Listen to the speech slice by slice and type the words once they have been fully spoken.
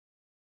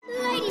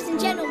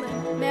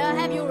May I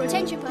have your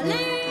attention, police?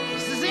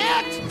 This is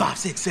it! 5,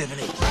 6, 7,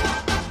 8.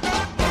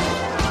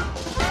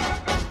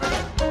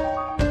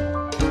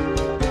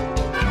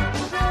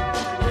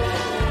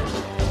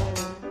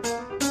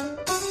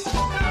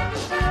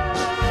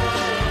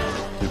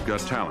 You've got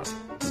talent.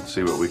 Let's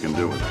see what we can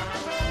do with it.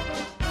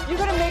 You're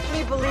gonna make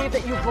me believe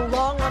that you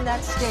belong on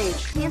that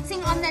stage.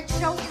 Dancing on that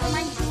show is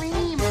my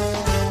dream.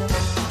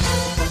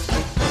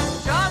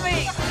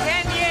 Tommy,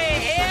 can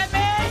you hear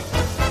me?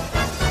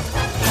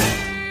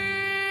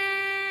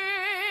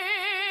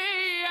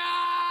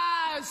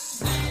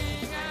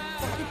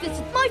 If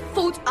it's my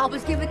fault I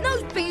was given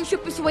those beans, you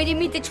persuaded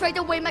me to trade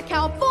away my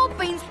cow for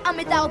beans. And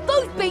without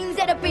those beans,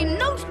 there'd have been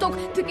no stock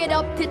to get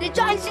up to the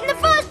giants in the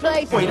first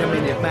place. Wait a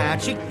minute,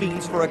 magic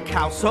beans for a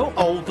cow so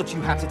old that you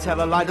had to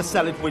tell a lie to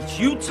sell it, which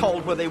you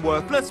told were they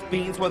worthless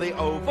beans, were they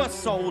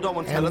oversold? Oh,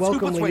 and tell And us who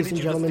welcome, ladies persuaded and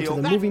you gentlemen, to to steal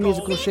the that Movie gold?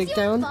 Musical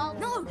Shakedown.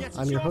 No,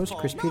 I'm your host,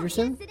 Chris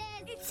Peterson.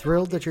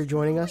 Thrilled that you're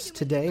joining us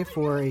today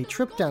for a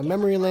trip down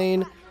memory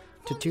lane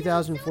to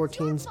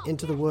 2014's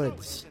Into the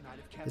Woods.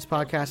 This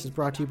podcast is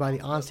brought to you by the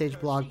Onstage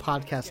Blog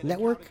Podcast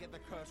Network.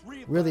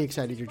 Really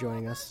excited you're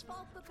joining us.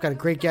 We've got a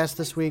great guest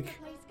this week,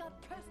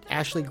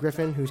 Ashley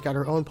Griffin, who's got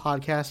her own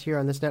podcast here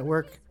on this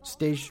network,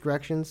 Stage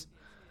Directions.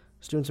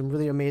 She's doing some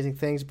really amazing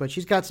things, but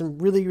she's got some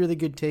really, really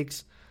good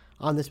takes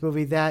on this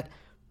movie that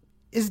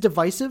is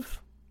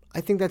divisive.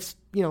 I think that's,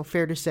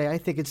 fair to say. I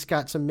think it's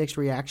got some mixed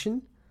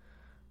reaction.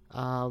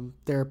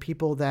 There are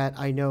people that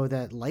I know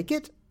that like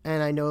it,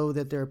 and I know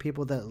that there are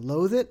people that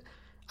loathe it.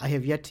 I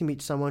have yet to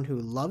meet someone who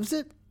loves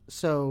it,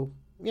 so,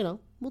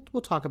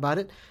 we'll talk about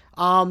it.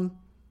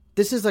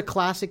 This is a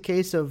classic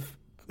case of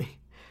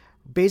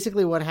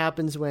basically what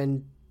happens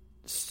when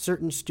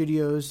certain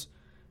studios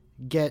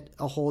get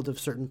a hold of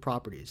certain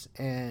properties.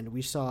 And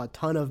we saw a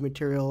ton of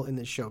material in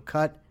this show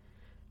cut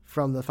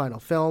from the final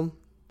film.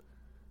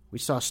 We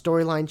saw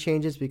storyline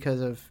changes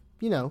because of,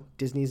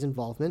 Disney's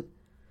involvement.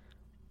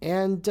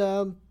 And,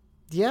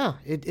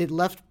 it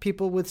left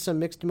people with some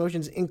mixed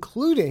emotions,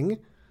 including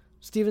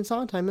Stephen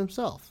Sondheim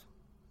himself.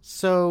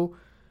 So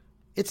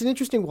it's an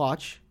interesting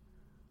watch.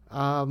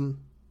 A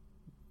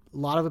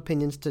lot of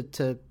opinions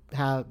to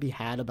be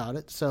had about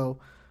it. So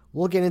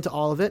we'll get into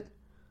all of it.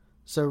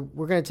 So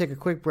we're going to take a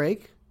quick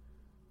break.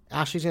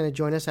 Ashley's going to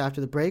join us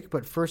after the break.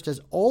 But first, as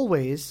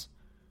always,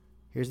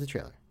 here's the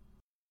trailer.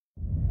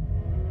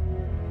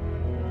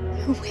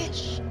 I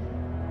wish.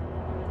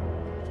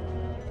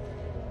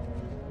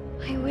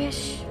 I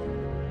wish.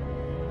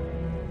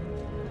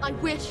 I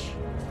wish.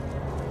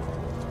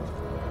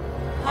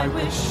 I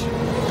wish.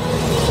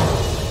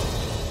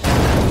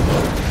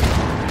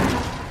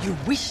 You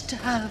wish to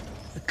have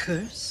the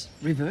curse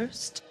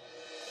reversed?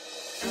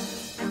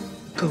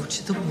 Go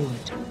to the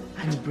wood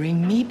and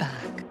bring me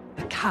back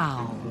a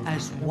cow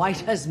as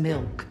white as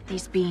milk.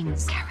 These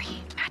beans carry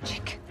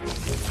magic.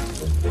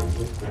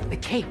 The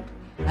cape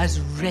as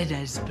red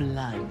as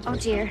blood. Oh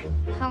dear,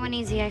 how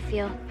uneasy I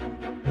feel.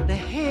 The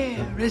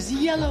hair as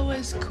yellow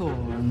as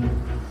corn.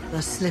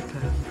 The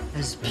slipper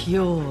as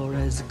pure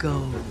as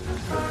gold.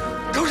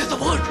 Go to the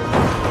wood!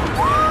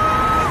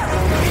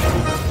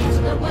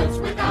 Into the woods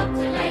without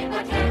delay,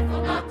 but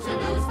careful not to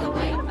lose the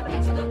way.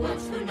 Into the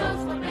woods, who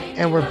knows what may.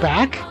 And we're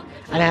back.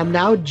 And I'm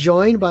now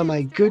joined by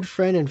my good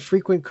friend and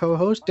frequent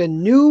co-host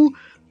and new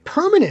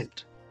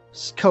permanent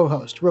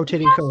co-host,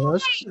 rotating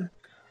co-host,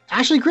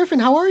 Ashley Griffin.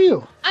 How are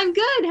you? I'm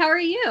good. How are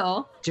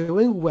you?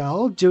 Doing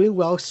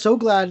well. So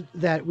glad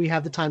that we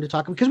have the time to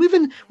talk because we've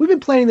been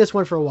planning this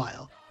one for a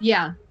while.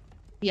 Yeah.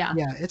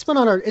 It's been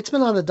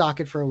on the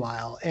docket for a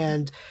while.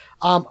 And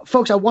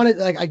folks,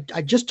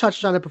 I just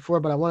touched on it before,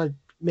 but I want to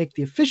make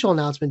the official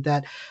announcement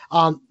that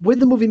with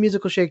the Movie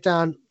Musical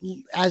Shakedown,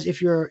 as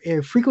if you're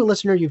a frequent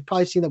listener, you've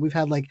probably seen that we've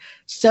had like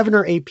 7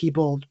 or 8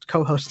 people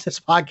co-host this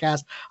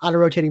podcast on a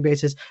rotating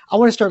basis. I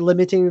want to start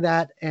limiting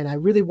that, and I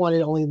really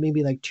wanted only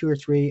maybe like 2 or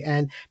 3.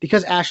 And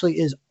because Ashley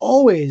is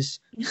always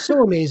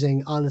so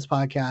amazing on this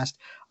podcast,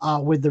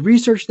 with the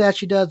research that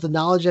she does, the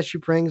knowledge that she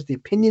brings, the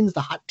opinions,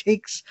 the hot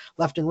takes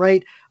left and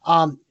right,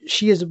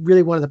 she is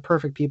really one of the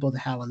perfect people to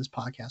have on this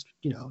podcast.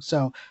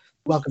 So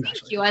welcome, Ashley.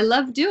 Thank you. I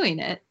love doing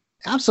it.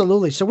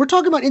 Absolutely. So we're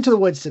talking about Into the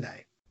Woods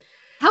today.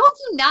 How have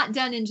you not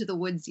done Into the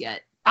Woods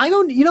yet? I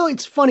don't,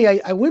 it's funny.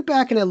 I went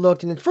back and I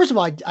looked, and first of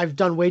all, I've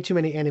done way too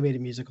many animated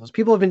musicals.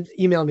 People have been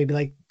emailing me, be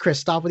like, Chris,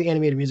 stop with the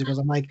animated musicals.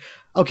 I'm like,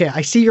 okay,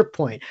 I see your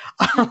point.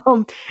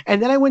 And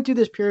then I went through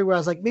this period where I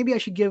was like, maybe I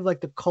should give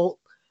like the cult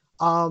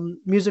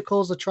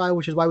musicals a try,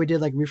 which is why we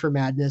did like Reefer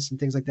Madness and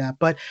things like that.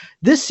 But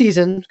this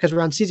season, because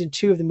we're on season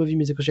 2 of the Movie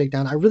Musical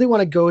Shakedown, I really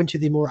want to go into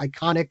the more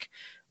iconic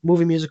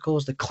movie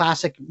musicals, the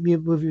classic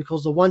movie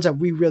musicals, the ones that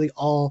we really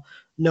all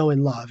know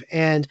and love.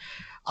 And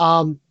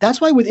that's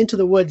why with Into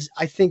the Woods,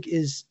 I think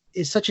is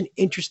such an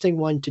interesting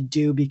one to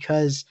do,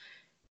 because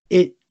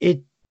it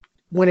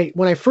when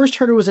I first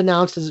heard it was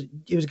announced as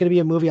it was going to be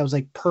a movie, I was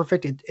like,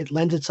 perfect. It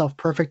lends itself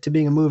perfect to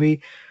being a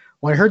movie.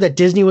 When I heard that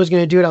Disney was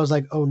going to do it, I was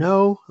like, oh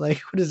no, like,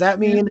 what does that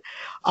mean?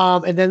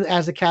 And then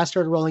as the cast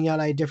started rolling out,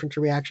 I had different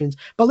reactions.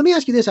 But let me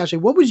ask you this, Ashley,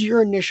 what was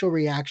your initial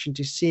reaction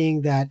to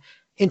seeing that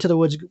Into the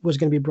Woods was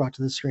going to be brought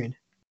to the screen?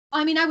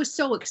 I mean, I was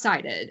so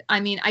excited. I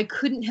mean, I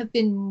couldn't have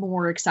been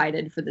more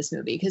excited for this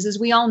movie because, as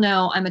we all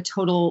know, I'm a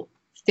total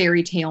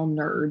fairy tale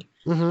nerd.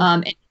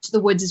 And Into the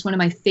Woods is one of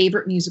my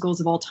favorite musicals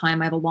of all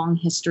time. I have a long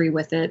history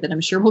with it that I'm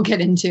sure we'll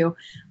get into.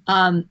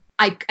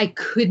 I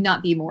could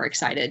not be more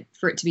excited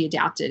for it to be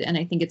adapted, and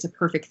I think it's a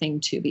perfect thing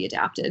to be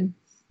adapted.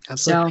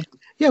 Absolutely. So,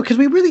 Yeah, because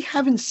we really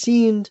haven't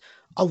seen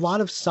a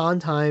lot of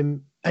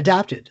Sondheim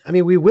adapted. I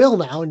mean, we will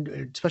now,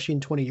 and especially in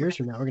 20 years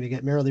from now, we're going to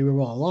get Merrily We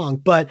Roll Along.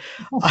 But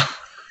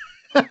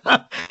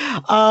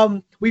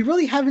we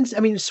really haven't.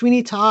 I mean,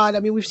 Sweeney Todd. I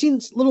mean, we've seen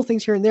little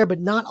things here and there,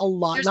 but not a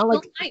lot. there's Not still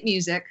like night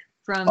music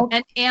from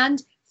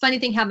and Funny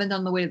Thing Happened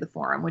on the Way to the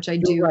Forum, which I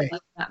do right.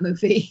 love that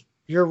movie.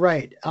 You're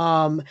right.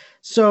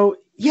 So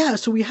yeah,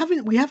 so we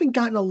haven't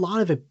gotten a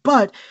lot of it,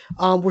 but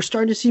we're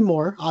starting to see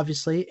more,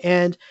 obviously.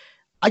 And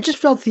I just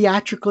felt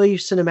theatrically,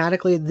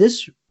 cinematically,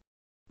 this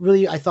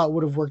really I thought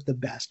would have worked the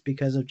best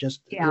because of just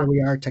where we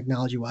are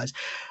technology wise.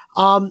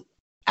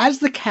 As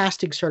the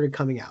casting started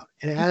coming out,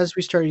 and as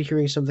we started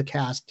hearing some of the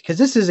cast, because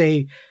this is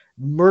a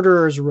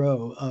murderer's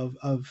row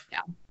of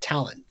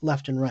talent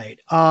left and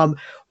right.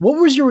 What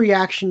was your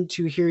reaction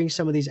to hearing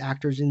some of these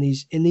actors in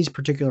these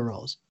particular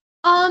roles?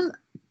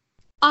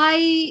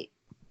 I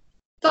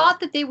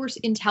thought that they were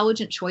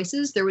intelligent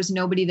choices. There was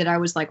nobody that I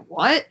was like,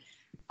 what?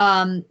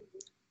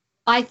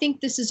 I think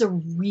this is a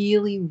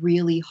really,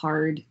 really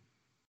hard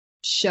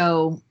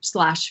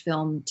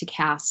show/film to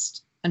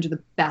cast under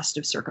the best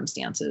of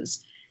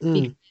circumstances.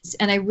 Because,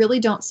 and I really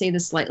don't say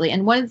this lightly.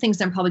 And one of the things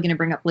that I'm probably going to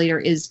bring up later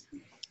is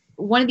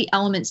one of the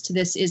elements to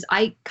this is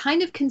I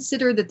kind of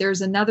consider that there's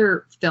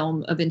another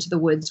film of Into the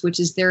Woods, which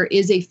is there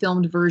is a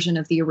filmed version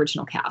of the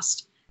original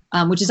cast,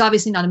 which is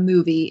obviously not a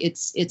movie.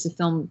 It's a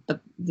film,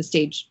 the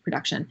stage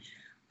production,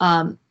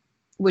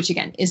 which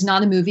again is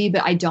not a movie,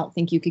 but I don't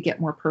think you could get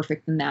more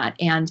perfect than that.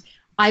 And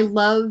I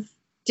love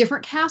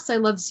different casts. I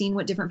love seeing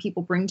what different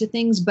people bring to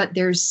things, but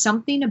there's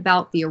something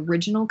about the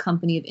original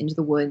company of Into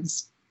the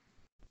Woods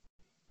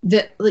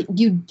that like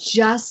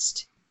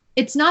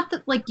it's not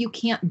that like you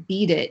can't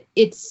beat it.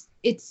 It's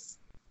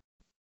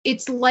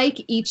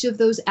like each of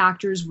those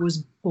actors was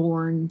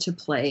born to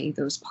play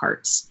those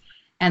parts,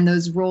 and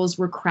those roles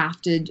were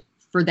crafted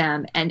for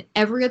them. And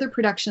every other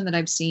production that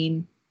I've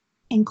seen,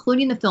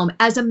 including the film,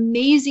 as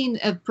amazing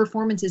of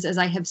performances as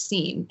I have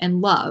seen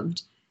and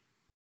loved,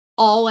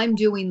 all I'm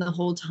doing the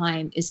whole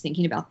time is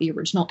thinking about the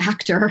original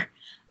actor.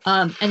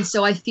 And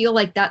so I feel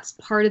like that's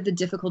part of the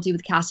difficulty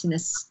with casting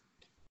this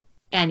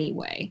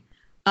anyway.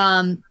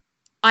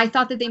 I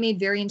thought that they made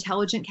very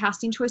intelligent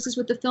casting choices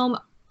with the film.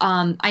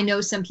 I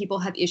know some people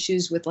have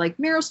issues with like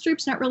Meryl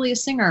Streep's not really a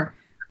singer.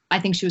 I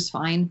think she was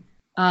fine.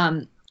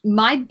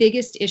 My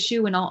biggest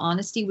issue, in all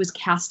honesty, was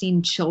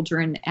casting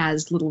children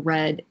as Little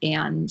Red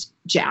and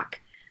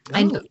Jack.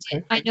 I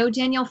know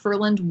Danielle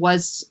Furland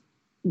was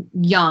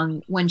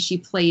young when she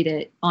played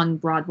it on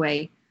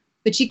Broadway,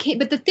 but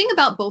the thing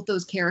about both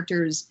those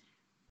characters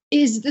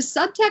is the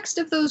subtext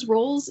of those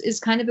roles is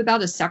kind of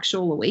about a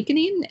sexual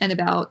awakening and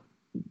about,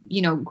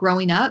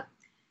 growing up.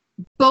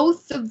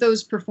 Both of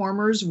those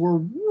performers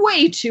were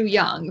way too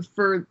young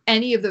for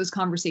any of those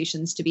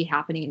conversations to be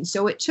happening.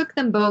 So it took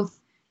them both,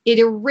 it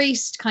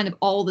erased kind of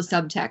all the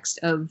subtext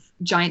of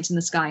Giants in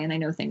the Sky and I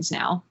Know Things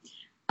Now.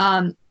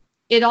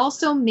 It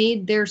also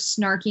made their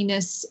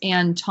snarkiness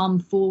and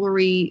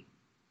tomfoolery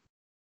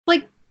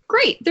like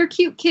great. They're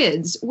cute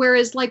kids.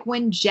 Whereas like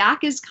when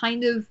Jack is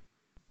kind of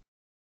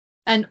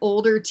an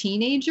older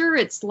teenager,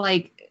 it's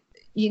like,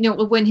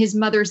 when his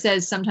mother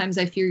says, sometimes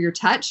I fear your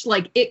touch,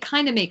 like it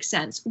kind of makes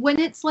sense. When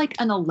it's like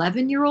an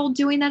 11-year-old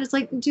doing that, it's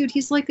like, dude,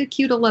 he's like a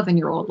cute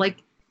 11-year-old.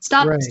 Like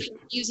stop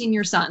using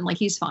your son. Like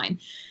he's fine.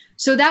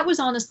 So that was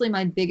honestly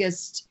my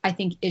biggest, I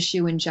think,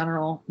 issue in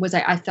general was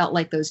I felt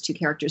like those two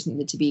characters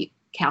needed to be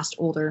cast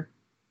older.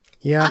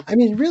 Yeah. I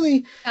mean,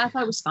 really, I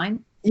thought it was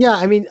fine. Yeah.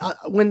 I mean,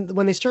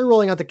 when they started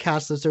rolling out the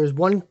cast list, there was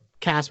one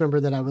cast member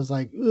that I was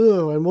like,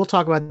 ooh, and we'll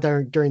talk about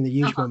that during the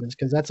huge moments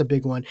because that's a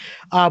big one.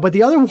 But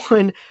the other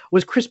one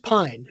was Chris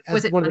Pine.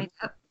 Was it Funny?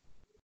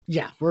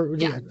 Yeah,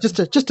 just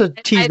to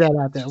tease that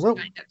out there. We're up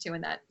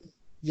doing that.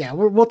 Yeah,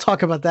 we'll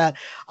talk about that.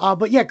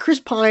 But yeah, Chris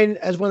Pine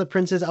as one of the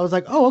princes. I was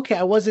like, oh, okay.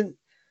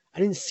 I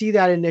didn't see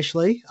that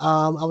initially.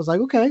 I was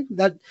like, okay,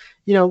 that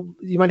you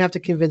might have to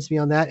convince me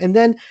on that. And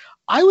then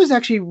I was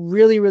actually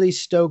really, really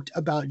stoked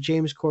about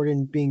James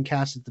Corden being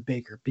cast as the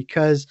baker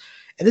because,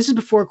 and this is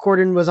before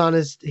Corden was on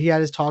he had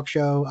his talk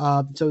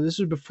show. So this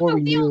was before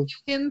we knew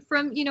him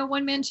from,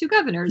 One Man, Two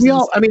Governors.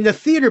 The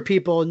theater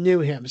people knew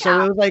him. So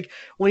Yeah. it was like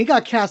when he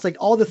got cast, like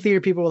all the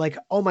theater people were like,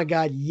 oh my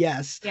God,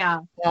 yes.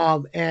 Yeah.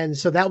 And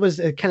so that was,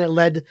 it kind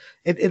of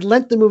it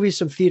lent the movie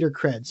some theater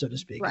cred, so to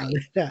speak, Right.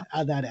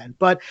 on that end.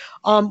 But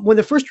when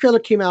the first trailer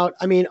came out,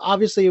 I mean,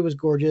 obviously it was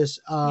gorgeous.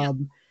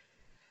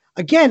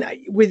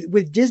 Again,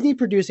 with Disney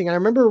producing, and I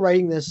remember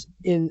writing this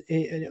in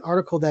an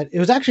article that it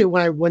was actually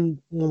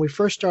when we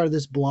first started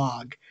this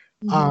blog.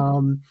 I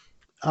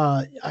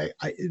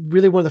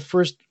really one of the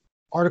first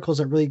articles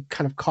that really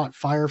kind of caught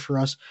fire for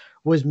us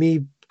was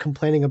me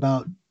complaining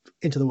about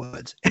Into the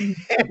Woods.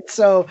 And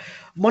so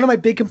one of my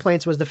big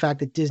complaints was the fact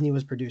that Disney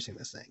was producing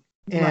this thing.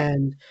 Right.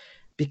 And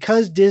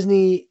because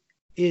Disney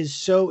is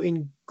so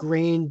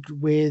ingrained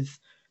with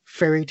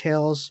fairy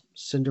tales,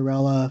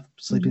 Cinderella,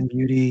 Sleeping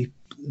Beauty,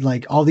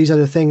 like all these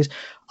other things,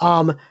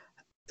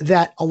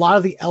 that a lot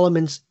of the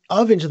elements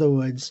of Into the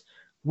Woods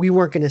we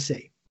weren't going to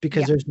see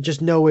because there's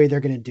just no way they're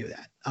going to do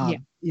that.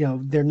 You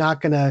know, they're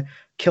not going to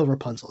kill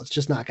Rapunzel. It's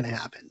just not going to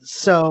happen.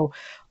 So,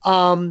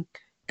 and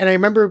I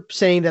remember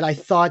saying that I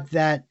thought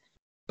that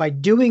by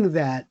doing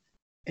that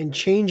and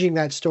changing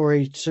that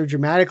story so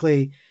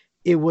dramatically,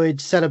 it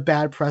would set a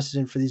bad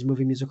precedent for these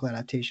movie musical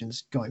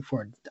adaptations going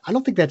forward. I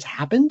don't think that's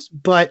happened,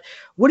 but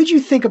what did you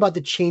think about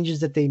the changes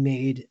that they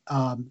made,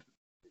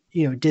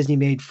 you know, Disney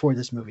made for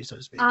this movie, so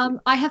to speak?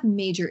 I have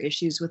major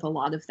issues with a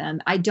lot of them.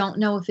 I don't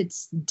know if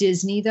it's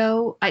Disney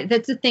though.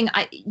 That's the thing.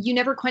 You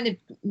never kind of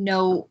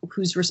know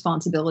whose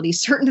responsibility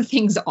certain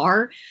things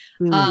are.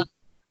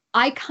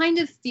 I kind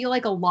of feel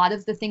like a lot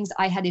of the things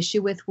I had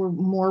issue with were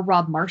more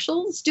Rob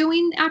Marshall's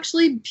doing,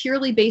 actually,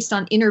 purely based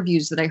on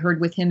interviews that I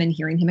heard with him and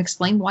hearing him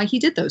explain why he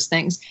did those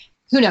things.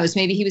 Who knows?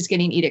 Maybe he was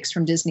getting edicts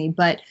from Disney.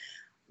 But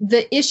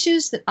the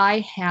issues that I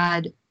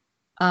had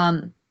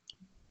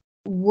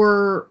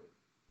were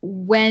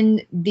when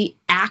the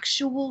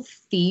actual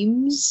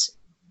themes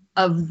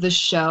of the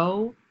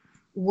show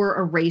were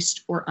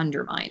erased or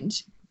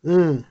undermined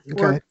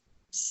for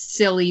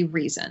silly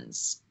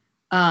reasons.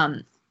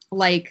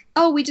 Like,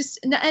 oh, we just,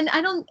 and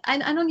I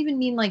don't even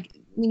mean like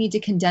we need to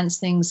condense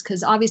things,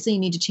 because obviously you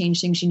need to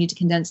change things, you need to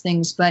condense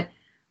things, but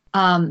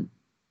I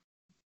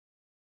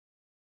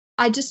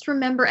just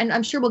remember, and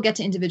I'm sure we'll get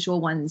to individual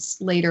ones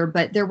later,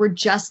 but there were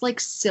just like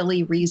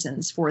silly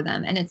reasons for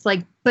them. And it's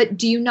like, but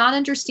do you not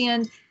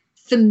understand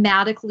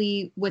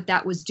thematically what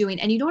that was doing?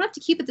 And you don't have to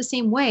keep it the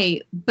same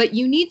way, but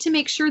you need to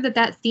make sure that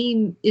that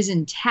theme is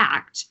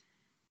intact.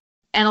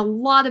 And a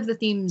lot of the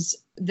themes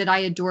that I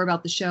adore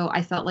about the show,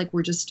 I felt like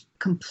were just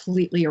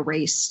completely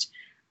erased.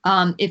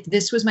 If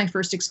this was my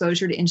first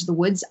exposure to Into the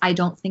Woods, I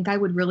don't think I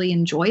would really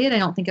enjoy it. I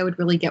don't think I would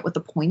really get what the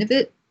point of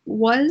it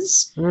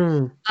was.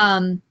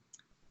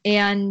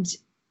 And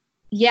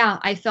yeah,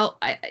 I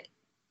felt,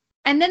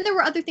 and then there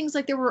were other things,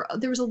 like there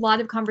was a lot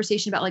of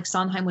conversation about like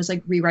Sondheim was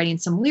like rewriting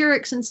some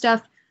lyrics and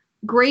stuff.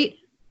 Great.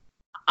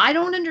 I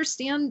don't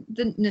understand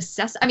the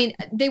necessity. I mean,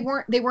 they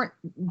weren't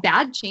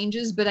bad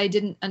changes, but I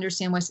didn't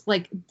understand why,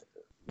 like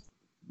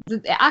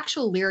the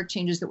actual lyric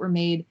changes that were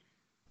made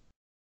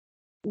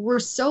were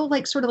so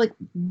like, sort of like,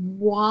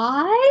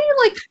 why?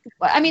 Like,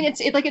 I mean,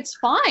 it's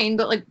fine,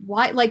 but like,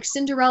 why? Like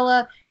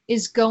Cinderella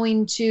is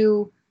going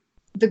to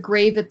the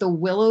grave at the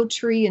willow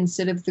tree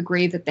instead of the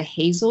grave at the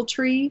hazel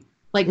tree.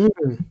 Like,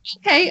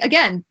 okay,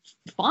 again,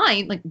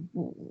 fine. Like,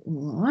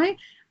 why?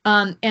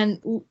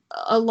 And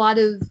a lot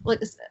of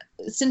like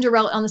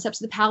Cinderella on the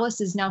steps of the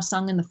palace is now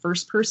sung in the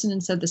first person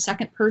instead of the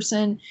second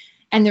person.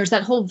 And there's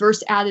that whole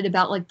verse added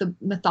about like the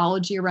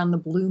mythology around the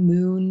blue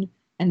moon.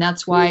 And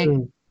that's why.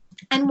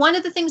 And one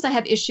of the things I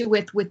have issue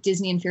with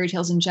Disney and fairy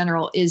tales in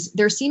general is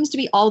there seems to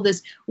be all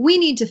this, we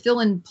need to fill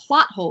in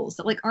plot holes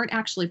that like aren't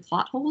actually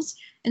plot holes.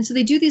 And so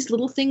they do these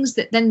little things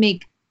that then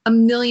make a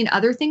million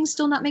other things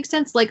still not make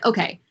sense. Like,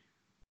 okay,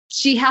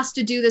 she has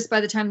to do this by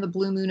the time the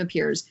blue moon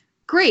appears.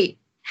 Great.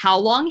 How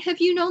long have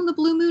you known the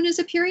blue moon is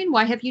appearing?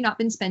 Why have you not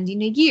been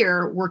spending a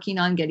year working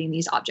on getting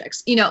these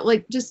objects? You know,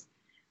 like just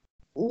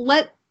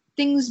let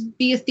things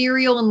be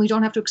ethereal and we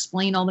don't have to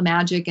explain all the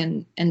magic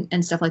and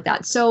stuff like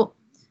that. So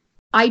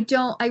I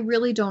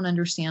really don't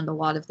understand a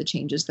lot of the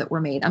changes that were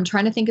made. I'm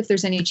trying to think if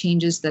there's any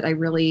changes that I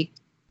really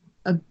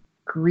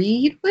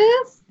agreed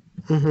with.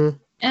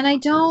 And I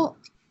don't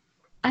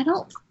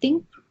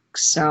think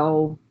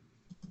so.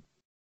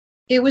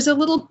 It was a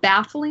little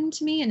baffling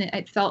to me, and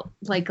it felt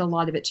like a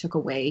lot of it took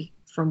away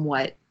from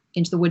what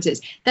Into the Woods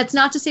is. That's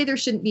not to say there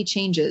shouldn't be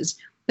changes,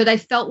 but I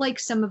felt like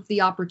some of the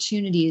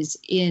opportunities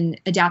in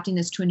adapting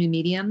this to a new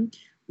medium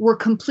were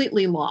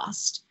completely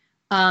lost.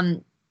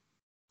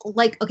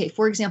 Like, okay,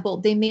 for example,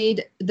 they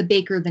made the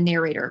baker the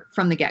narrator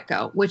from the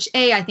get-go, which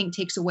I think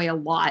takes away a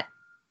lot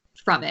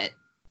from it.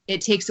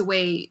 It takes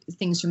away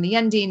things from the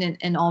ending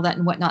and all that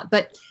and whatnot.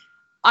 But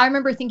I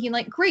remember thinking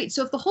like, great.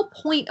 So if the whole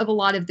point of a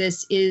lot of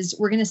this is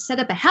we're going to set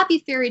up a happy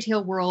fairy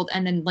tale world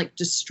and then like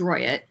destroy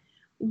it,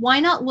 why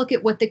not look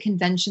at what the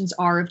conventions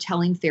are of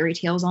telling fairy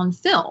tales on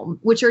film,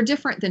 which are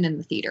different than in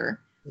the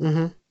theater.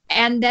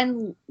 And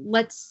then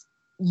let's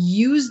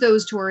use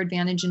those to our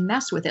advantage and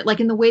mess with it. Like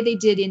in the way they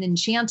did in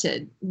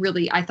Enchanted,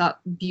 really, I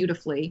thought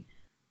beautifully.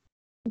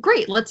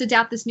 Great. Let's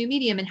adapt this new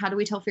medium. And how do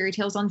we tell fairy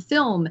tales on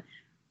film?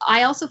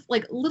 I also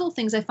like little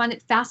things. I find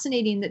it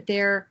fascinating that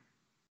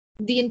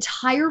the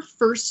entire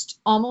first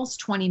almost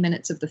 20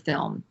 minutes of the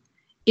film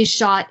is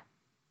shot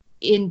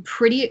in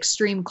pretty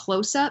extreme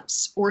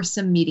close-ups or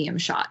some medium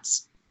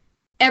shots.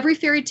 Every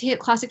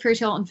classic fairy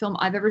tale on film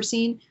I've ever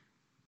seen,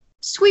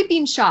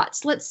 sweeping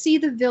shots. Let's see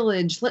the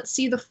village. Let's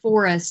see the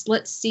forest.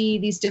 Let's see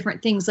these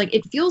different things. Like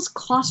it feels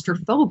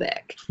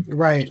claustrophobic.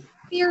 Right.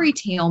 Fairy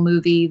tale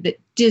movie that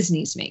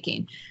Disney's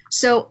making.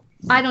 So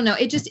I don't know.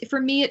 It just, for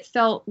me, it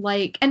felt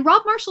like, and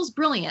Rob Marshall's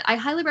brilliant. I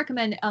highly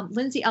recommend.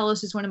 Lindsay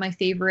Ellis is one of my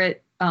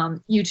favorite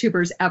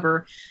YouTubers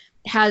ever.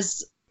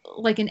 Has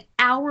like an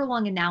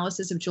hour-long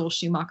analysis of Joel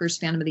Schumacher's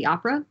Phantom of the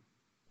Opera,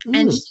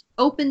 and she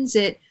opens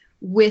it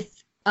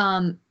with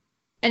an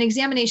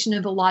examination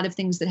of a lot of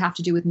things that have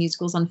to do with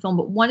musicals on film.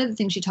 But one of the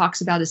things she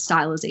talks about is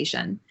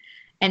stylization,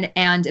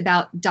 and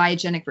about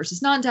diegetic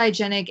versus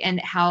non-diegetic, and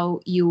how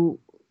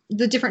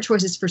the different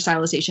choices for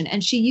stylization.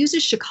 And she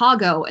uses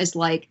Chicago as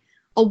like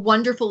a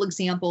wonderful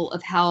example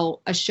of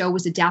how a show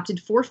was adapted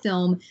for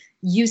film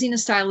using a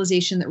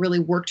stylization that really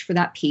worked for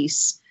that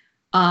piece.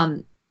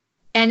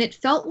 And it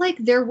felt like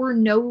there were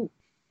no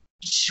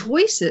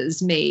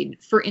choices made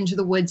for Into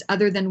the Woods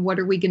other than what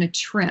are we going to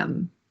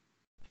trim?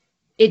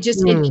 It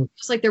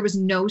feels like there was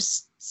no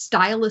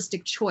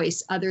stylistic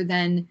choice other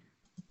than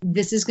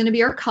this is going to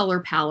be our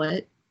color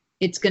palette.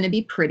 It's going to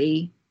be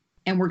pretty,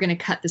 and we're going to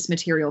cut this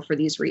material for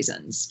these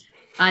reasons.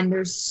 And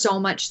there's so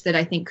much that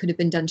I think could have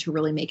been done to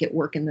really make it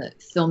work in the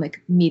filmic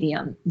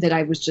medium that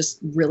I was just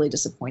really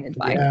disappointed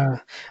by. Yeah.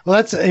 Well,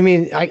 I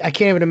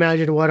can't even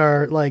imagine what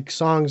our like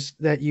songs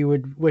that you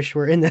would wish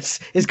were in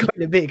this is going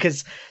to be,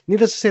 because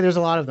needless to say, there's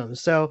a lot of them.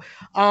 So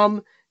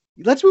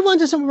let's move on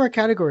to some of our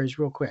categories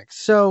real quick.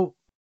 So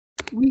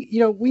we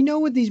know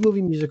with these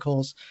movie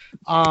musicals,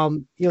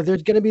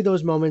 there's going to be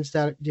those moments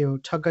that,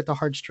 tug at the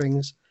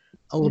heartstrings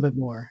a little bit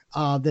more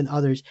than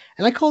others.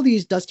 And I call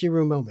these dusty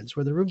room moments,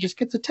 where the room just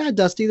gets a tad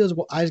dusty, those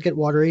eyes get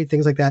watery,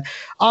 things like that.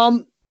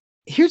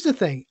 Here's the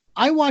thing.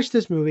 I watched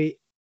this movie,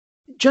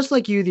 just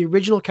like you, the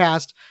original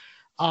cast.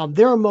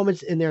 There are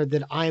moments in there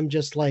that I'm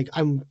just like,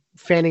 I'm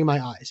fanning my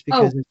eyes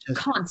because it's just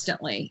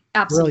constantly.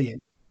 Absolutely.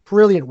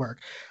 Brilliant work.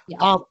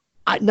 Yeah.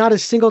 Not a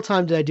single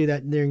time did I do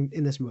that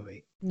in this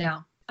movie.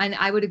 No. And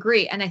I would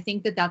agree. And I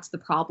think that that's the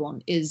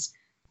problem is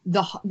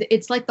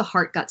it's like the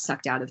heart got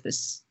sucked out of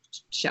this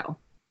show.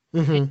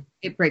 Mm-hmm.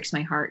 It breaks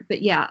my heart.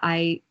 But yeah,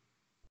 I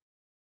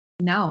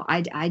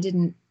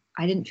didn't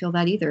feel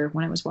that either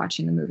when I was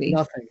watching the movie.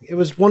 Nothing. It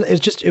was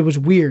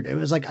weird. It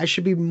was like, I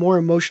should be more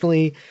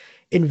emotionally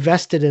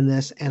invested in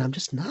this, and I'm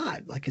just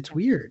not. Like, it's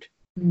weird.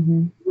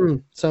 Mm-hmm.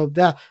 So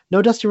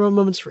no dusty room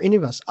moments for any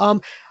of us. All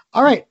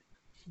right.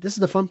 This is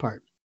the fun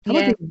part. How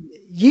about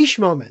the yeesh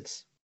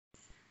moments?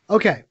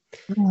 Okay.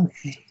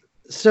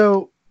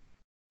 So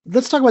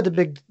let's talk about the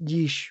big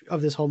yeesh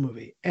of this whole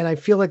movie. And I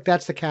feel like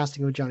that's the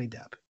casting of Johnny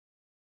Depp.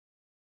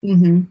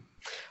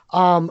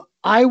 Mm-hmm.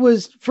 I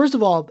was, first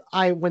of all,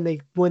 when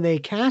they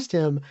cast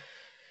him,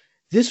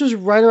 this was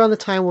right around the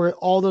time where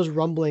all those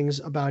rumblings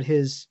about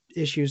his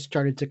issues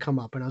started to come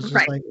up, and I was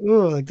just like,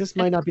 "Oh, like this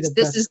might not be the best.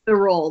 This is the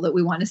role that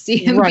we want to see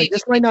him. Right,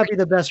 this might not be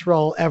the best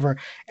role ever."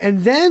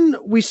 And then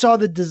we saw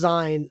the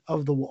design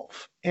of the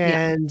wolf,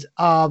 and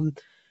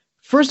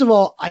first of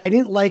all, I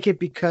didn't like it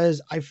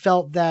because I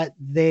felt that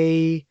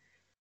the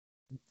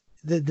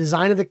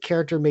design of the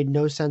character made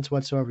no sense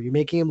whatsoever. You're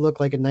making him look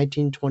like a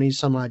 1920s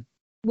some odd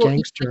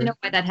gangster. You know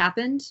why that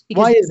happened?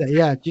 Because why is that?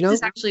 Yeah, do you know? This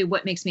is actually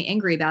what makes me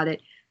angry about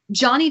it.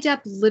 Johnny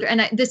Depp,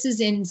 this is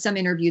in some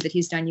interview that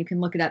he's done. You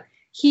can look it up.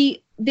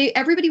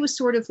 Everybody was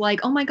sort of like,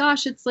 oh my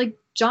gosh, it's like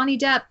Johnny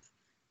Depp,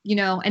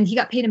 and he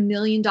got paid $1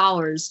 million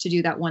to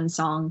do that one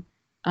song.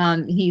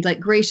 He like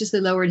graciously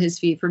lowered his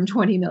fee from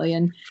 20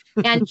 million,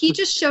 and he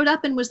just showed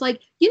up and was like,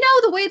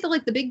 the way that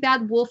like the big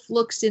bad wolf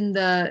looks in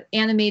the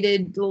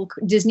animated little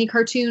Disney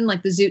cartoon,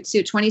 like the Zoot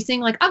Suit 20 thing,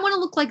 like I want to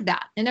look like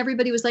that. And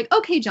everybody was like,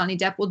 okay, Johnny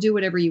Depp, we'll do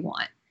whatever you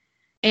want.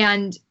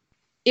 And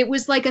it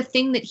was like a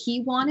thing that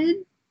he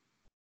wanted,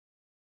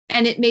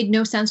 and it made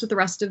no sense with the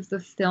rest of the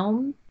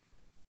film.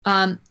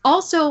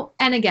 Also,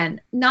 and again,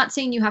 not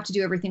saying you have to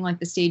do everything like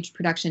the stage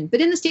production,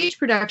 but in the stage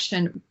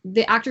production,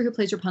 the actor who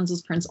plays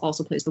Rapunzel's prince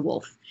also plays the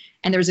wolf.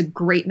 And there's a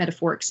great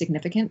metaphoric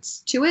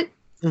significance to it,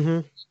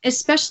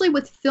 especially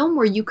with film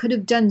where you could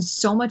have done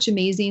so much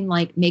amazing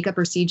like makeup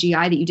or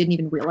CGI that you didn't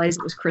even realize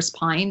it was Chris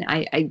Pine.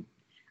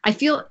 I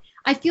feel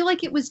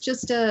like it was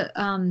just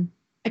a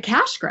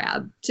cash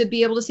grab to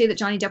be able to say that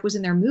Johnny Depp was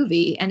in their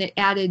movie, and it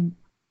added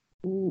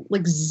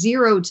like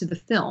zero to the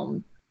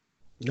film.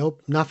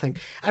 Nope, nothing.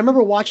 I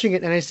remember watching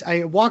it, and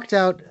I walked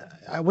out.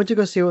 I went to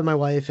go see it with my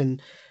wife,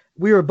 and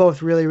we were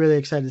both really, really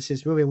excited to see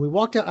this movie. And we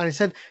walked out, and I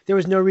said there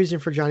was no reason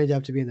for Johnny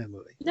Depp to be in that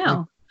movie.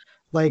 No.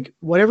 Like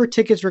whatever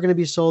tickets were going to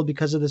be sold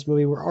because of this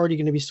movie were already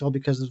going to be sold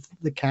because of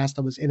the cast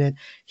that was in it.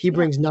 He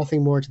brings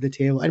nothing more to the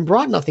table, and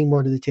brought nothing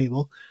more to the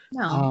table.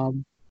 No.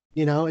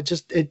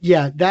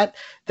 That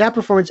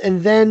performance.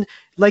 And then,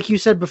 like you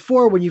said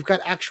before, when you've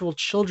got actual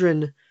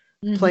children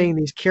playing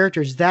these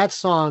characters, that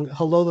song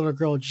 "Hello Little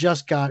Girl"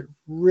 just got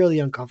really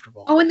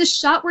uncomfortable. Oh, and the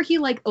shot where he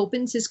like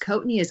opens his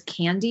coat and he has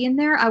candy in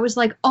there, I was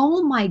like,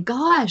 oh my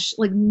gosh,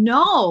 like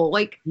no,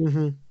 like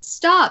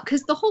stop.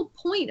 Because the whole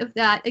point of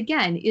that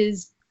again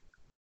is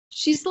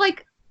she's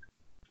like,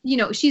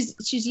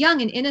 she's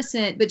young and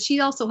innocent, but she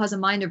also has a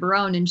mind of her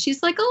own, and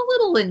she's like a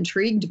little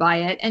intrigued by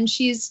it, and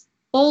she's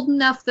old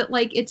enough that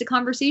like it's a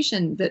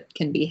conversation that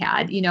can be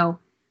had.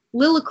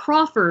 Lilla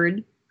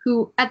Crawford,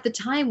 who at the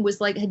time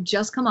was like, had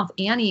just come off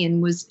Annie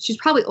and she's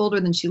probably older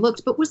than she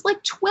looked, but was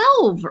like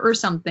 12 or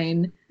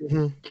something.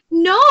 Mm-hmm.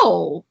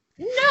 No.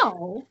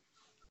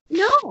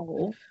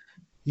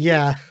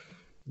 Yeah.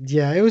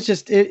 It was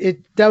just,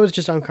 that was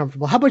just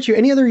uncomfortable. How about you?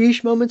 Any other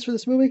yeesh moments for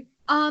this movie?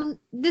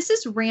 This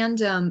is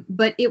random,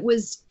 but it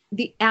was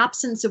the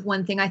absence of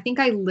one thing. I think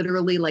I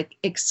literally like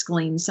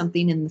exclaimed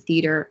something in the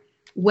theater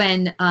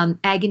when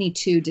Agony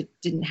 2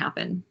 didn't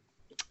happen.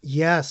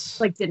 Yes.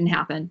 Like didn't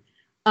happen.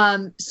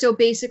 So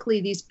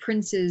basically these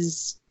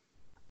princes,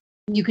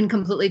 you can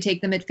completely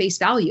take them at face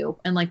value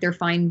and like they're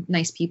fine,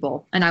 nice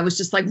people. And I was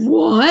just like,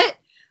 what?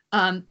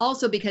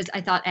 Also because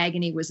I thought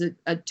Agony was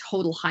a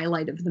total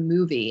highlight of the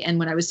movie. And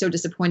when I was so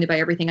disappointed by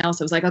everything else,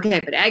 I was like,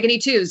 okay, but Agony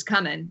 2 is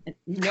coming. And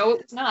no,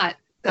 it was not.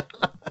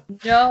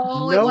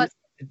 No, it wasn't.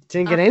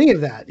 Didn't get any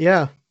of that.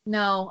 Yeah.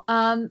 No.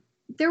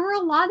 There were a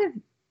lot of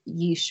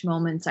yeesh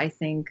moments, I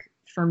think,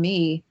 for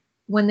me.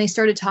 When they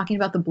started talking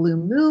about the blue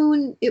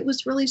moon, it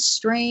was really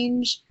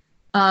strange.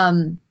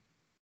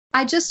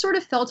 I just sort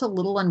of felt a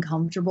little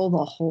uncomfortable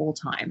the whole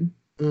time.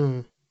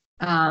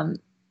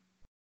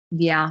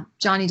 Yeah,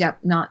 Johnny Depp,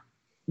 not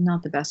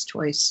the best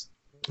choice.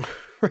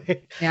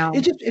 Right. Yeah.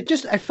 It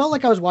just I felt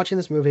like I was watching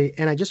this movie,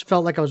 and I just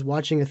felt like I was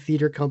watching a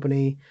theater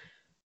company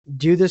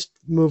do this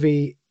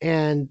movie,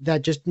 and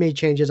that just made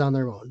changes on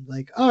their own.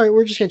 Like, all right,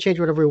 we're just gonna change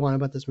whatever we want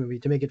about this movie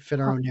to make it fit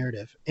our own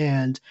narrative.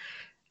 And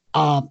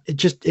it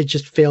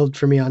just failed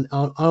for me on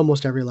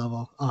almost every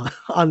level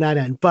on that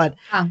end. But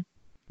yeah,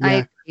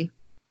 I agree.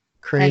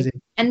 Crazy.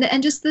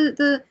 And just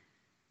the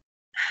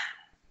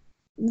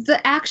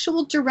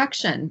actual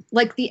direction,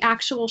 like the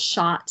actual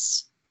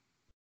shots.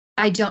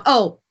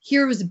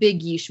 Here was a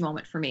big yeesh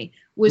moment for me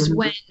was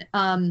when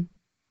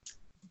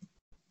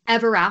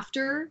Ever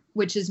After,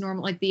 which is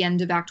normal, like the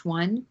end of Act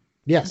 1.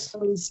 Yes.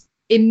 Goes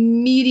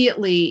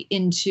immediately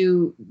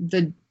into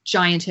the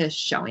giantess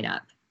showing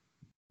up.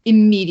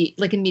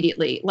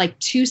 Immediately, like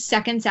 2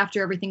 seconds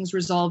after everything's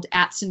resolved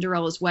at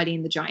Cinderella's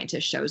wedding, the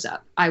giantess shows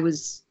up. I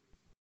was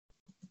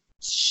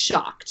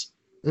shocked.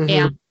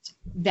 And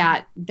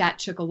that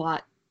took a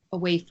lot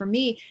away from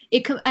me.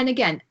 And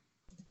again,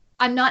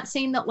 I'm not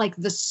saying that like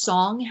the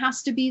song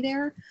has to be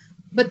there,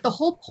 but the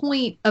whole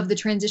point of the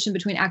transition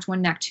between Act 1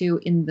 and Act 2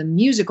 in the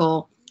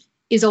musical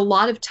is a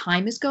lot of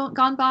time has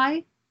gone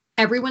by.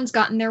 Everyone's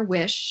gotten their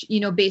wish.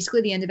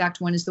 Basically the end of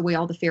Act 1 is the way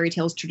all the fairy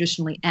tales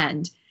traditionally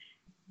end.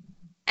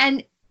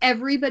 And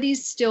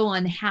everybody's still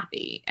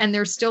unhappy and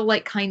they're still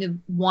like kind of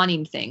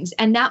wanting things.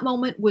 And that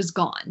moment was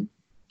gone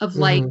of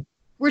like,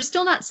 we're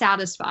still not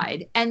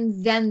satisfied.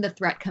 And then the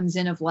threat comes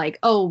in of like,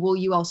 oh, well,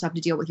 you also have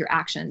to deal with your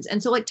actions.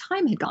 And so like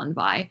time had gone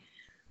by.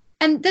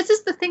 And this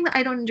is the thing that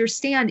I don't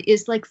understand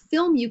is like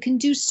film, you can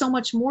do so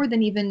much more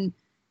than even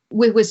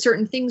with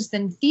certain things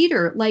than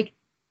theater. Like,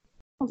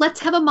 let's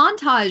have a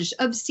montage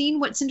of seeing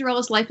what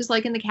Cinderella's life is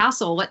like in the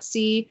castle. Let's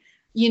see,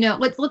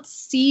 let's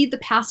see the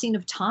passing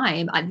of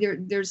time.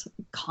 There's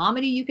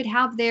comedy you could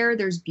have there.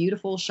 There's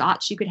beautiful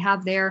shots you could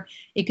have there.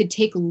 It could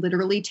take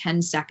literally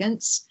 10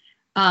 seconds.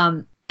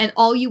 And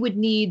all you would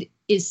need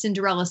is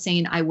Cinderella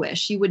saying, I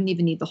wish. You wouldn't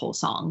even need the whole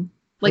song.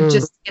 Like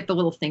just get the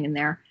little thing in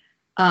there.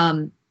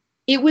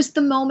 It was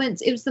the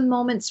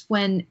moments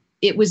when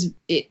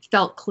it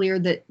felt clear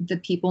that the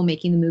people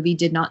making the movie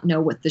did not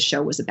know what the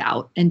show was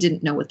about and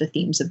didn't know what the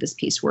themes of this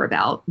piece were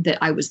about, that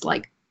I was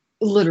like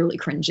literally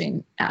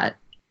cringing at.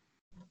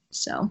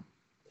 So.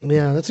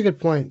 Yeah, that's a good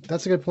point. I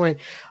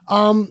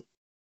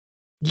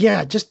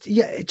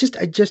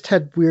just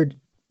had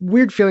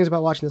weird feelings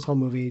about watching this whole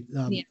movie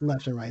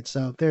left and right.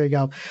 So there you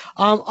go.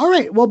 All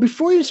right. Well,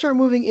 before you start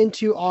moving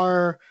into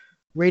our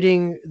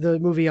rating the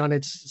movie on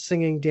its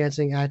singing,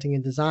 dancing, acting,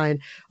 and design,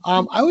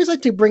 I always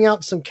like to bring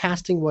out some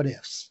casting what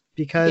ifs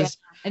because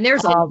and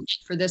there's a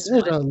for this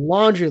there's a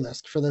laundry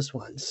list for this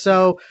one.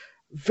 So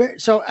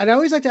and I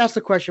always like to ask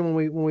the question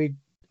when we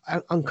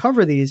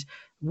uncover these,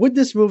 would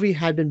this movie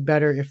had been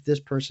better if this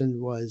person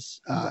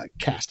was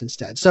cast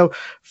instead? So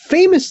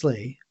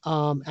famously,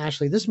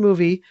 Ashley, this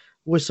movie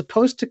was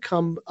supposed to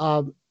come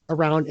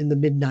around in the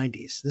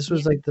mid-90s. This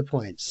was like the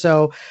point.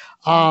 So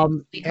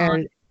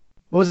and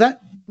what was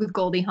that? With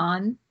Goldie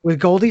Hawn. With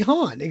Goldie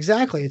Hawn,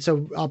 exactly. And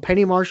so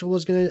Penny Marshall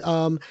was going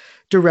to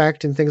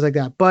direct and things like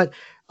that. But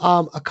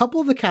a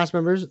couple of the cast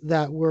members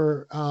that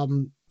were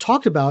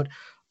talked about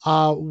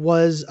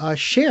was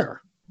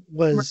Cher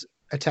was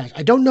attached.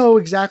 I don't know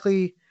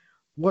exactly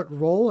what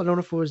role. I don't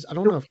know if it was. I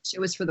don't know if it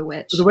was for The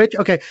Witch. The Witch.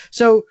 Okay,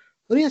 so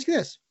let me ask you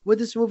this: would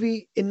this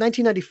movie in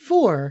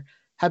 1994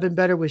 have been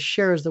better with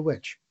Cher as the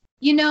Witch?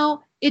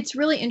 It's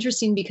really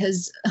interesting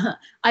because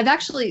I've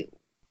actually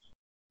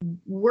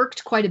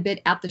worked quite a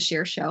bit at the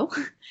Cher show.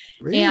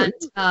 Really?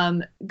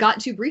 And got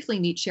to briefly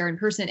meet Cher in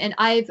person. And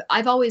I've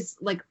always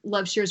like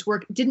loved Cher's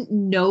work, didn't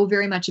know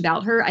very much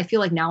about her. I feel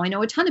like now I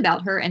know a ton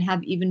about her and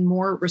have even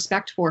more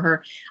respect for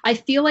her. I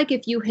feel like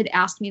if you had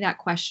asked me that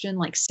question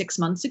like 6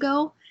 months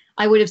ago,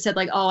 I would have said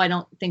like, oh, I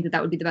don't think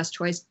that would be the best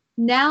choice.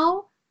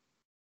 Now,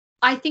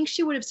 I think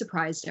she would have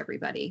surprised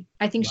everybody.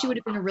 I think she would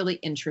have been a really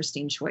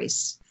interesting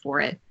choice for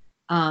it.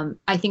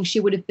 I think she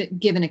would have been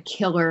given a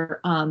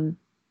killer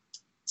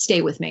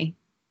Stay With Me.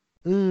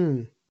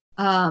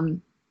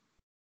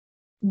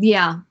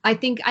 Yeah, I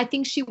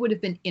think she would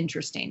have been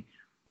interesting.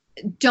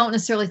 Don't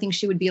necessarily think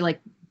she would be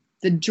like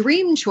the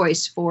dream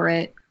choice for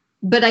it,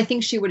 but I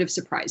think she would have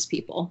surprised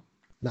people.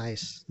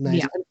 Nice.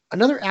 Yeah.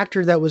 Another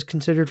actor that was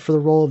considered for the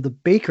role of the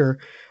baker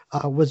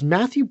was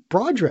Matthew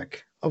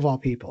Broderick, of all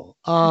people.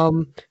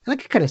 And I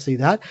could kind of see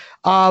that.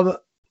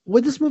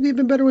 Would this movie have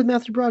been better with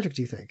Matthew Broderick,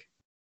 do you think?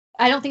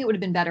 I don't think it would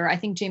have been better. I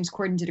think James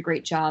Corden did a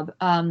great job.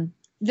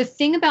 The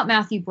thing about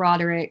Matthew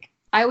Broderick,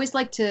 I always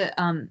like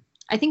to,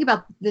 I think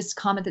about this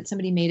comment that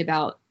somebody made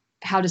about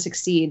How to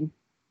Succeed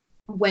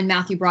when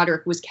Matthew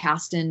Broderick was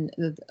cast in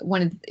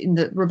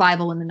the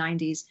revival in the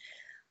 90s.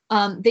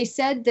 They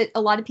said that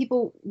a lot of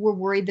people were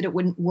worried that it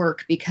wouldn't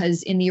work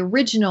because in the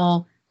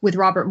original, with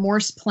Robert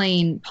Morse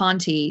playing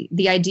Ponty,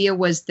 the idea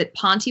was that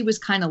Ponty was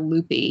kind of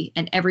loopy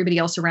and everybody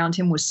else around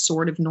him was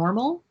sort of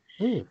normal.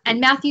 And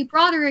Matthew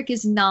Broderick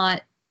is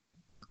not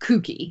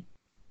kooky.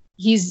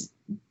 He's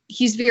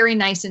very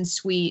nice and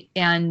sweet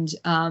and,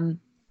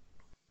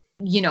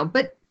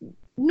 but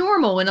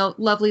normal in a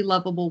lovely,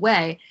 lovable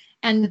way.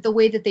 And the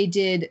way that they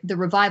did the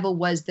revival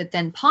was that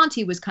then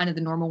Ponty was kind of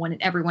the normal one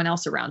and everyone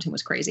else around him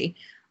was crazy.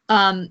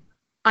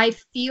 I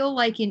feel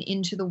like in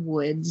Into the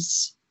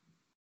Woods,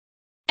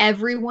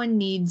 everyone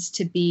needs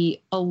to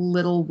be a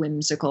little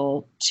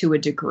whimsical to a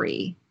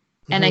degree.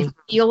 And I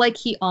feel like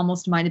he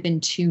almost might have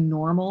been too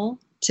normal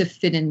to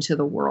fit into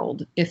the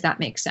world, if that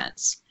makes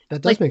sense.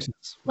 That does make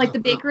sense. Like the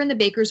baker and the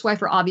baker's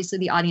wife are obviously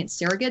the audience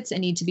surrogates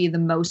and need to be the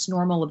most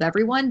normal of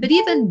everyone, but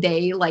even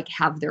they like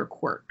have their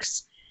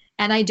quirks.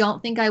 And I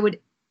don't think I would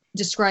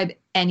describe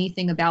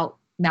anything about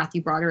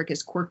Matthew Broderick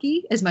as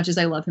quirky, as much as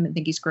I love him and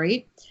think he's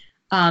great.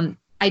 I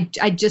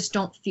just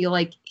don't feel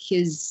like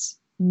his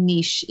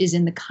niche is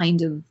in the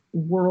kind of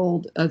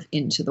world of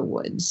Into the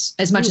Woods,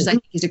 as much as I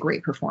think he's a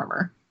great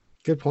performer.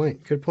 Good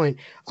point.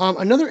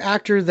 Another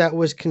actor that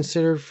was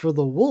considered for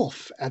The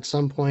Wolf at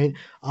some point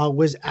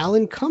was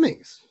Alan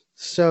Cummings.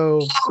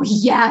 So,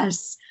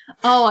 yes.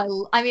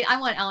 I mean, I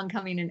want Alan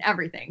Cumming in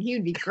everything. He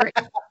would be great.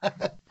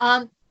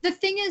 The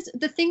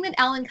thing that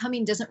Alan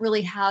Cumming doesn't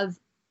really have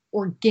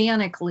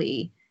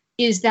organically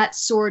is that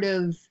sort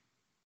of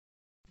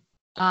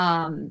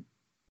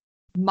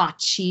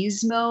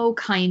machismo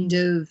kind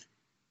of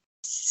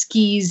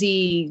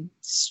skeezy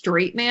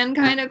straight man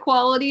kind of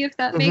quality, if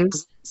that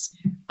makes sense.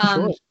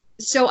 Sure.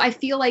 So I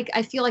feel like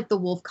the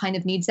Wolf kind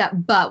of needs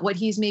that, but what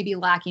he's maybe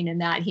lacking in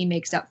that he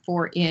makes up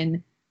for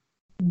in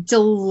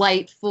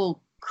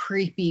delightful,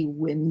 creepy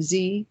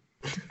whimsy.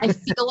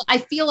 I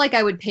feel like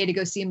I would pay to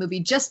go see a movie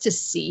just to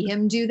see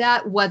him do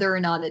that, whether or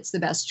not it's the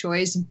best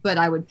choice, but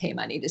I would pay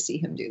money to see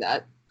him do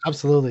that.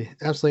 Absolutely.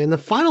 And the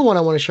final one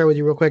I want to share with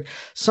you real quick,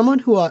 someone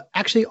who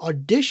actually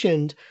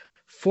auditioned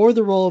for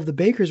the role of the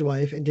baker's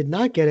wife and did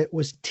not get it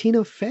was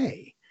Tina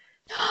Fey.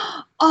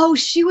 Oh,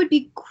 she would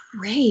be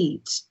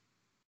great.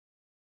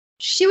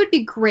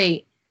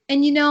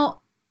 And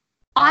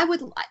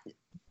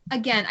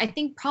I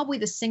think probably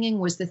the singing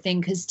was the thing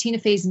because Tina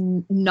Fey's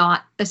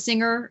not a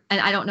singer. And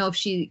I don't know if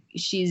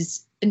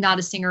she's not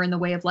a singer in the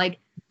way of like,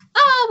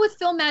 with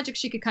film magic,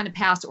 she could kind of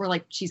pass, or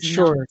like she's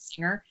not a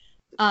singer.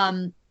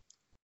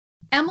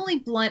 Emily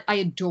Blunt, I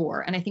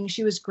adore. And I think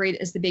she was great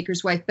as the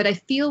baker's wife, but I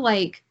feel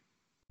like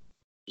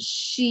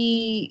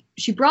she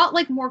brought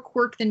like more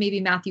quirk than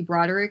maybe Matthew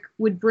Broderick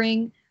would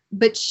bring,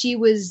 but she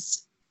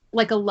was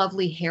like a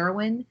lovely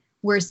heroine.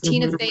 Whereas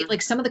Tina Fey,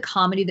 like some of the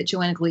comedy that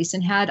Joanna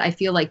Gleason had, I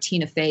feel like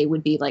Tina Fey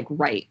would be like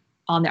right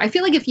on there. I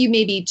feel like if you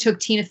maybe took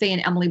Tina Fey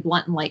and Emily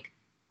Blunt and like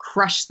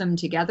crushed them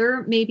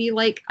together, maybe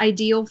like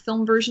ideal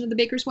film version of The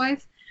Baker's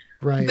Wife.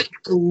 Right. But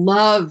I'd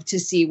love to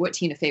see what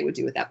Tina Fey would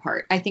do with that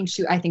part. I think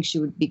she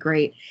would be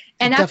great.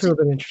 And definitely would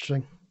have been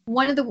interesting.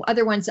 One of the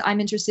other ones that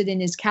I'm interested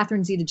in is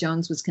Catherine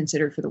Zeta-Jones was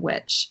considered for The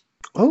Witch.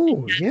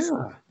 Oh,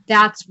 yeah.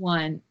 That's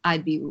one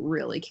I'd be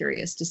really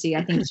curious to see.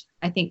 I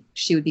think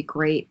she would be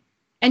great.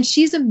 And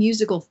she's a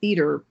musical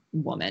theater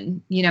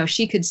woman.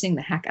 She could sing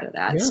the heck out of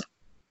that. Yeah. So.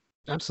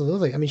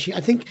 Absolutely. I mean, I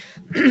think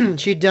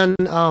she'd done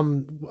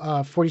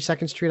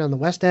 42nd Street on the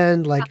West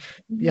End. Like,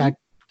 yeah,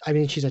 I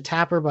mean, she's a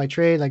tapper by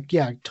trade. Like,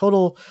 yeah,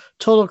 total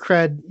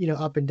cred,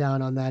 up and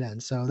down on that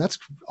end. So that's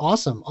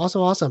awesome.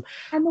 Awesome.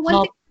 And the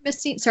one thing we're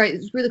missing, sorry,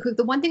 really quick.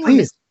 The one thing we're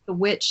missing with The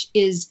Witch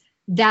is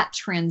that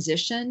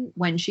transition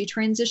when she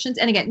transitions.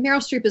 And again, Meryl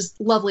Streep is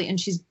lovely and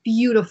she's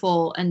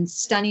beautiful and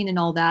stunning and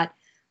all that.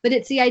 But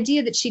it's the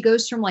idea that she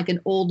goes from like an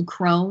old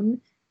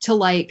crone to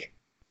like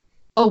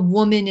a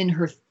woman in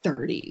her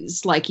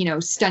 30s, like,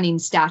 stunning,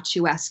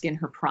 statuesque in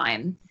her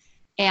prime.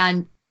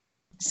 And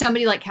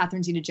somebody like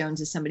Catherine Zeta-Jones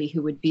is somebody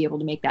who would be able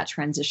to make that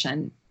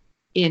transition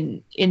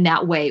in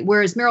that way.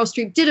 Whereas Meryl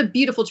Streep did a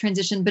beautiful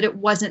transition, but it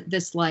wasn't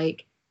this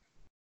like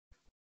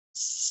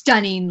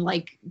stunning,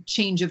 like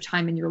change of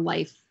time in your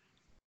life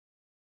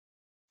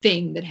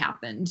thing that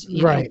happened.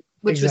 Right.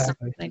 Which was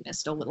something I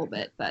missed a little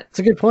bit, but it's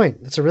a good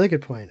point. That's a really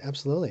good point.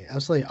 Absolutely.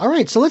 All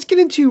right. So let's get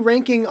into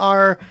ranking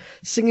our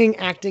singing,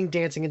 acting,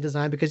 dancing, and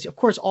design, because of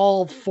course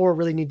all four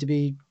really need to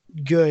be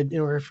good in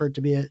order for it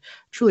to be a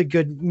truly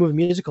good movie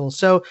musical.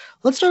 So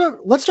let's start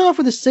off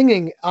with the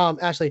singing.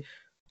 Ashley,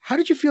 how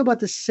did you feel about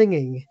the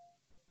singing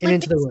in Like,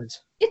 Into the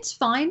Woods? It's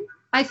fine.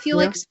 I feel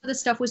Yeah. like some of the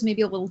stuff was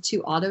maybe a little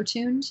too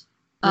auto-tuned.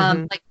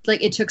 Mhm.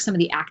 Like it took some of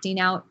the acting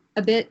out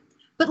a bit.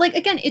 But like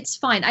again, it's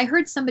fine. I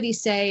heard somebody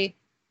say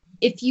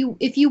if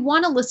you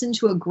want to listen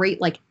to a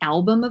great like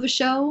album of a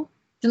show,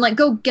 then like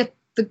go get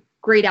the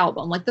great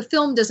album. Like the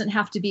film doesn't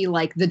have to be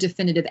like the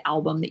definitive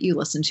album that you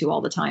listen to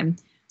all the time.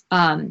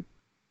 I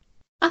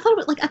thought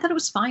it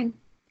was fine.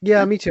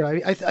 Yeah, me too.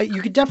 I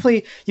you could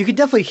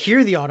definitely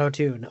hear the auto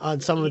tune on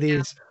some of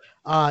these,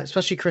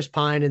 especially Chris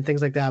Pine and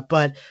things like that.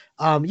 But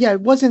yeah, I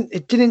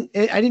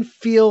didn't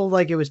feel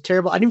like it was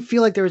terrible. I didn't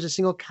feel like there was a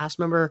single cast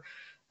member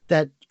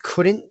that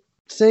couldn't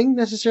sing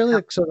necessarily.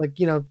 Like, so like,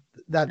 you know,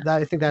 that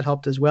I think that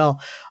helped as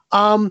well.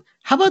 How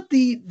about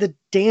the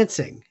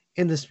dancing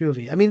in this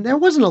movie? I mean, there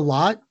wasn't a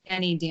lot.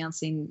 Any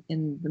dancing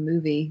in the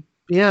movie.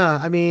 Yeah,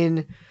 I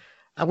mean,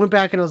 I went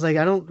back and I was like,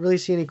 I don't really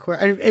see any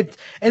and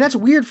that's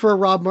weird for a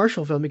Rob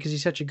Marshall film because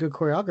he's such a good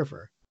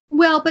choreographer.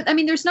 Well, but I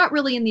mean, there's not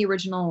really in the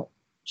original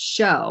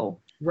show.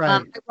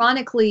 Right.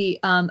 Ironically,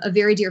 a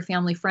very dear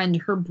family friend,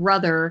 her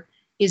brother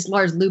is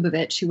Lars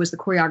Lubavitch, who was the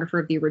choreographer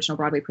of the original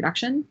Broadway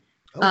production.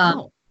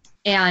 Wow.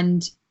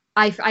 And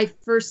I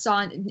first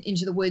saw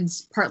Into the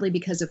Woods partly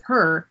because of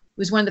her. It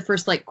was one of the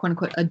first like quote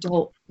unquote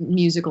adult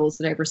musicals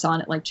that I ever saw,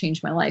 and it like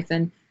changed my life.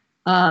 And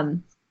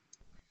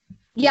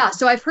yeah,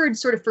 so I've heard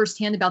sort of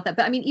firsthand about that.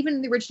 But I mean, even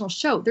in the original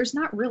show, there's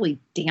not really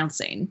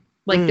dancing.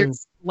 Like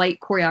there's light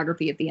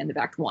choreography at the end of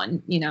Act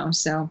 1, you know,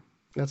 so.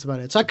 That's about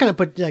it. So I kind of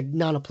put like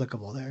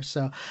non-applicable there.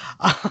 So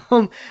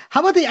how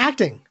about the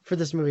acting for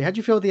this movie? How'd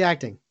you feel with the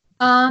acting?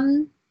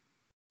 I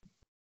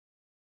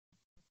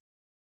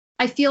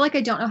feel like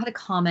I don't know how to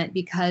comment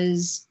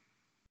because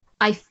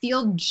I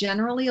feel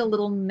generally a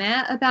little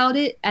meh about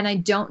it. And I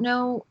don't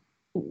know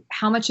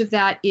how much of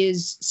that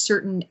is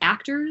certain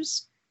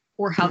actors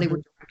or how they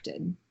were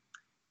directed.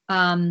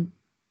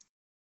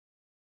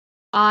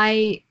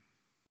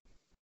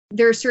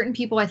 There are certain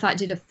people I thought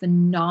did a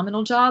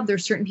phenomenal job. There are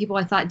certain people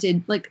I thought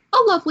did like a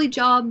lovely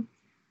job.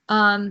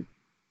 And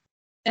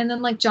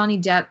then like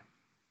Johnny Depp,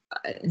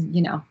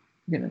 you know,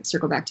 I'm going to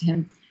circle back to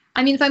him.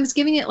 I mean, if I was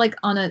giving it like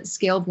on a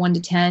scale of 1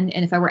 to 10,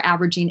 and if I were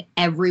averaging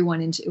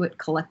everyone into it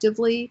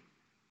collectively,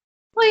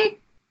 like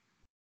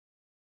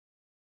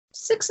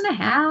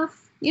 6.5,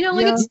 you know,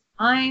 like it's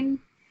fine.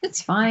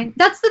 It's fine.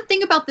 That's the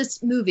thing about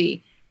this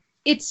movie.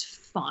 It's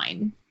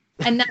fine.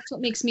 And that's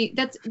what makes me,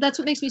 that's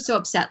what makes me so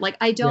upset. Like,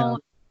 I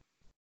don't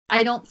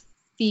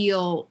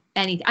feel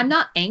anything. I'm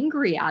not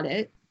angry at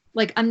it.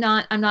 Like, I'm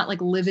not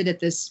like livid at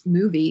this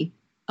movie.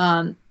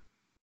 But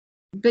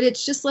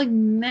it's just like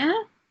meh,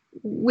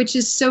 which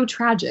is so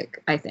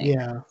tragic, I think.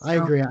 Yeah, I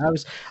agree. I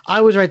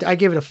was right. I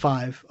gave it a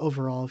 5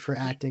 overall for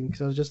acting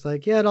because I was just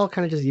like, yeah, it all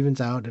kind of just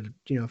evens out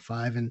at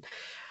 5. And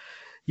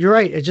you're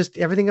right. It just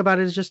everything about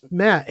it is just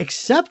meh,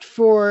 except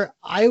for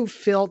I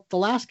felt the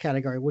last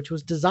category, which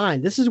was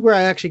design. This is where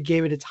I actually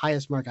gave it its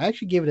highest mark. I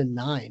actually gave it a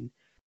 9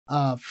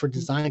 for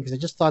design because I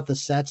just thought the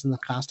sets and the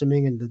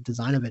costuming and the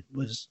design of it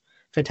was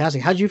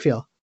fantastic. How'd you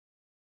feel?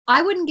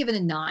 I wouldn't give it a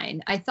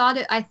 9. I thought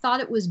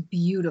it was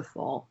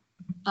beautiful.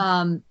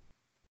 And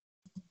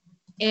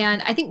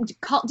I think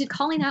did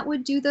Colleen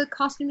Atwood do the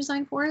costume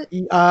design for it?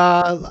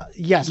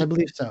 Yes, I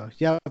believe so.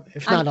 Yeah.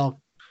 If not, I'll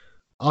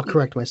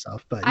correct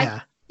myself. But yeah,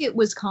 think it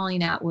was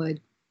Colleen Atwood.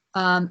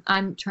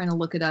 I'm trying to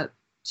look it up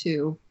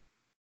too.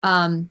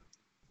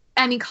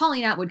 I mean,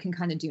 Colleen Atwood can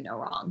kind of do no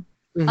wrong.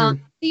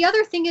 Mm-hmm. The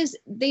other thing is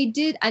they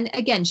did, and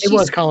again, it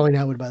was Colleen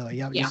Atwood, by the way.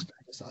 Yeah.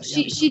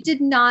 She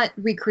did not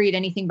recreate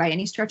anything by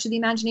any stretch of the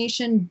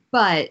imagination,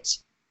 but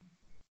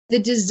the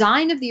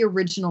design of the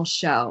original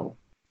show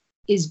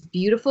is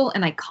beautiful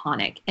and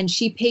iconic, and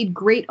she paid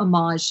great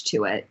homage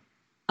to it.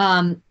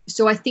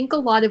 So I think a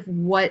lot of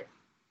what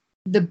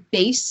the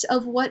base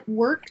of what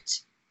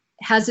worked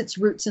has its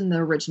roots in the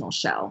original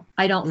show.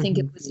 I don't think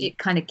it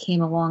kind of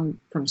came along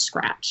from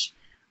scratch.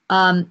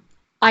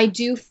 I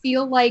do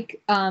feel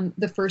like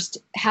the first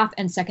half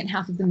and second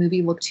half of the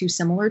movie look too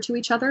similar to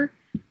each other.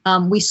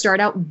 We start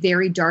out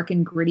very dark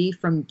and gritty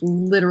from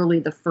literally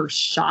the first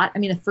shot. I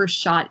mean, the first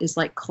shot is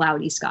like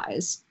cloudy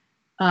skies.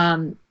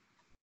 I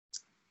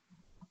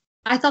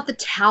thought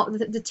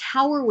the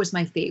tower was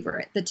my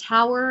favorite.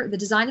 The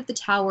design of the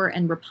tower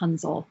and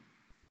Rapunzel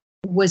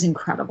was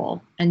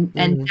incredible. And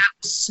that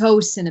was so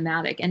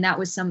cinematic. And that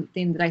was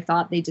something that I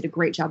thought they did a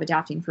great job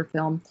adapting for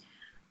film.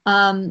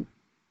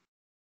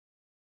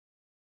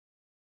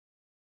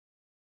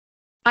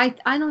 I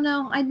don't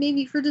know. I'd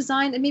maybe for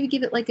design, I'd maybe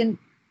give it like an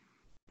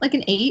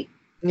 8.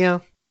 Yeah.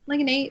 Like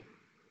an 8.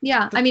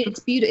 Yeah. I mean, it's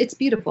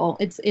beautiful.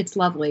 It's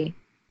lovely.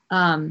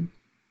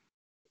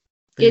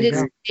 It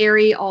is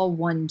very all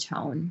one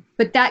tone,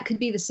 but that could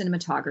be the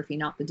cinematography,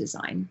 not the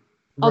design.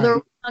 Right. Although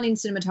we're counting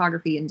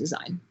cinematography and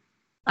design.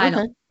 I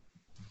don't.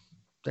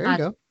 There you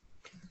go.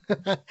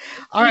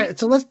 All right.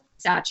 So let's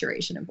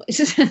saturation in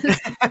places.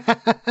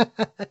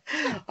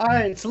 All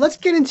right. So let's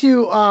get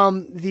into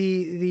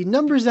the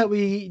numbers that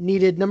we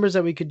needed, numbers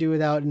that we could do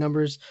without,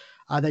 numbers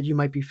that you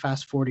might be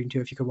fast forwarding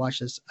to if you could watch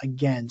this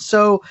again.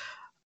 So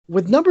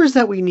with numbers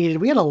that we needed,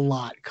 we had a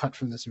lot cut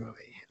from this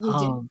movie. We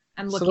did.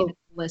 I'm looking at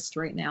the list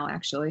right now,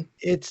 actually.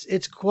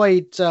 It's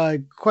quite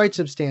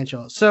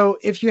substantial. So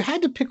if you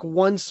had to pick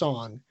one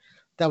song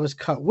that was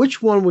cut,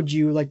 which one would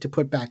you like to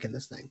put back in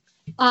this thing?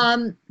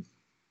 Oh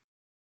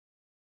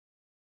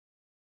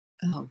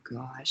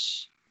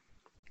gosh.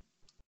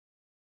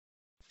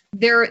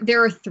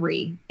 There are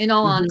three. In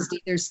all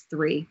honesty, there's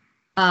three.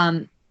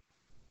 Agony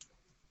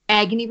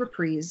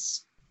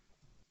Reprise.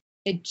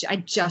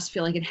 I just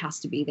feel like it has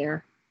to be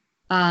there.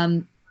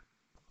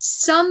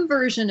 Some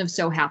version of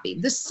So Happy.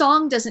 The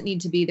song doesn't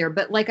need to be there,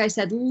 but like I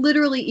said,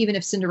 literally, even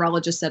if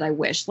Cinderella just said I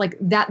wish, like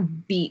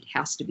that beat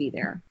has to be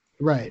there.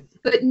 Right.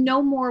 But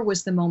No More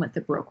was the moment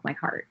that broke my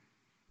heart.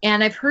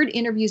 And I've heard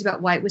interviews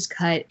about why it was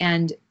cut,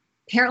 and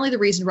apparently the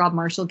reason Rob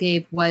Marshall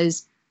gave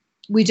was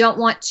we don't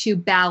want two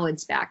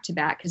ballads back to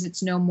back because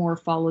it's No More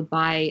followed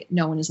by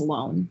No One Is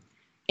Alone.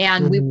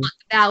 And we want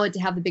the ballad to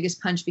have the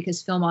biggest punch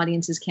because film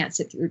audiences can't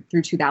sit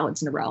through two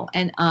ballads in a row.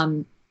 And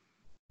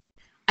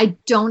I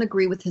don't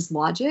agree with his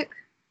logic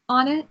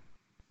on it.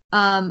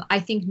 I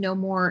think No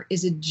More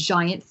is a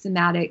giant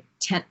thematic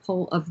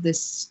tentpole of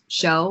this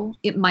show.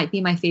 It might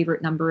be my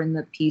favorite number in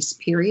the piece,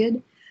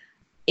 period.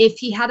 If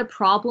he had a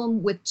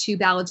problem with two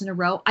ballads in a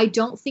row, I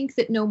don't think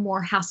that No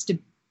More has to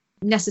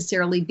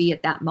necessarily be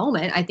at that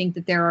moment. I think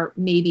that there are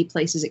maybe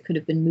places it could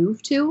have been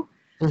moved to.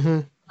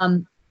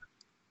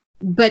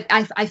 But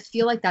I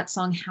feel like that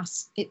song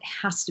has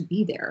to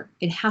be there.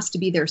 It has to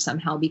be there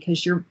somehow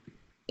because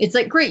it's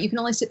like, great, you can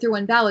only sit through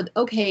one ballad.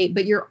 Okay,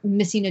 but you're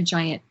missing a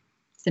giant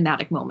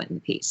thematic moment in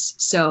the piece.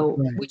 So,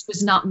 which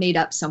was not made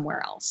up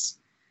somewhere else.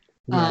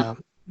 Yeah.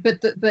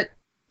 But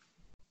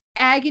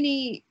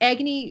Agony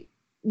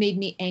made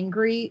me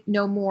angry.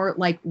 No More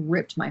like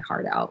ripped my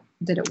heart out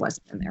that it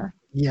wasn't in there.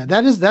 Yeah,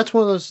 that's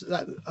one of those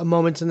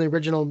moments in the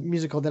original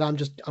musical that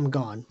I'm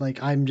gone.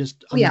 Like I'm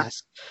just a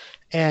mess.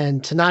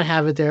 And to not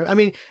have it there. I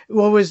mean,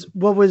 what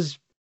was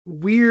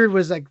weird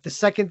was like the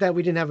second that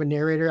we didn't have a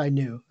narrator, I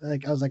knew.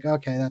 Like I was like,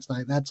 okay, that's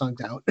not that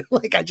song's out.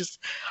 Like I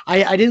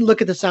didn't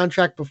look at the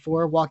soundtrack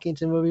before walking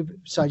into the movie,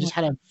 so I just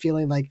had a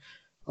feeling like,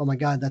 oh my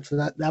god,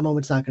 that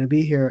moment's not going to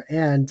be here.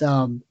 And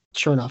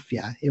sure enough,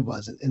 yeah, it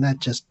wasn't, and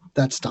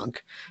that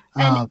stunk.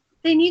 And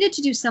they needed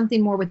to do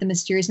something more with the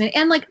mysterious man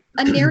and like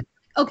a narrator.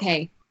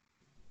 Okay,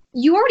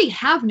 you already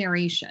have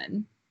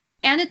narration.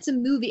 And it's a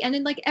movie. And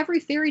in like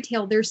every fairy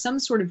tale, there's some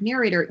sort of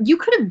narrator. You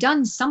could have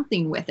done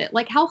something with it.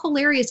 Like how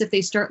hilarious if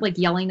they start like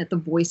yelling at the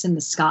voice in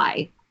the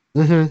sky,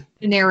 the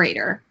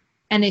narrator,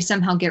 and they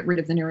somehow get rid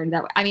of the narrator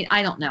that way. I mean,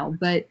 I don't know,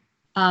 but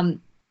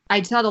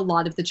I thought a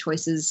lot of the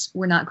choices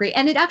were not great.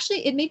 And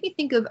it made me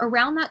think of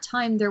around that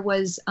time there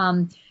was,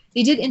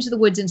 they did Into the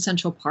Woods in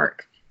Central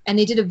Park. And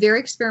they did a very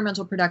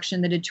experimental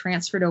production that had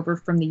transferred over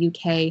from the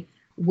UK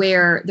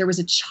where there was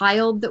a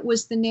child that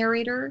was the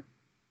narrator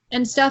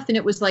and stuff. And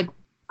it was like,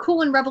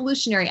 cool and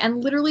revolutionary,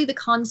 and literally the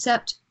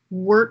concept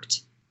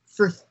worked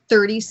for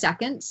 30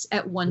 seconds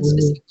at one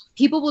specific.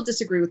 People will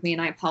disagree with me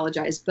and I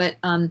apologize, but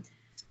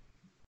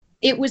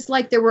it was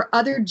like there were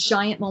other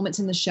giant moments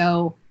in the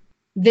show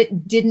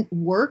that didn't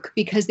work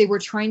because they were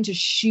trying to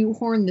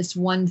shoehorn this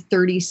one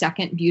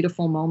 30-second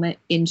beautiful moment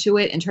into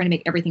it and trying to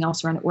make everything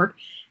else around it work.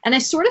 And I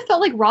sort of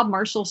felt like Rob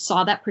Marshall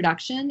saw that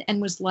production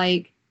and was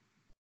like,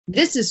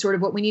 this is sort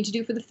of what we need to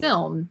do for the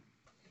film,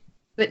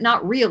 but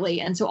not really.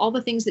 And so all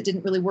the things that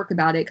didn't really work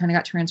about it kind of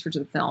got transferred to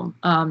the film.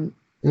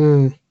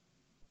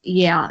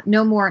 Yeah,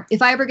 No More.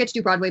 If I ever get to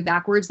do Broadway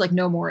backwards, like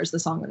No More is the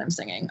song that I'm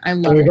singing. I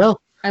love it.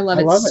 I love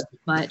it so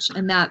much.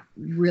 And that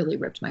really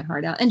ripped my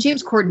heart out. And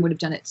James Corden would have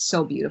done it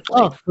so beautifully.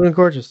 Oh, it would have been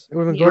gorgeous. It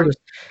would have been gorgeous.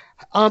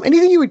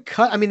 Anything you would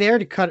cut? I mean, they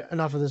already cut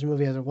enough of this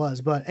movie as it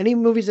was, but any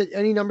numbers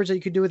that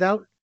you could do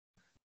without?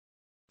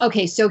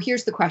 Okay, so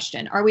here's the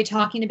question. Are we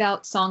talking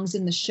about songs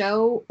in the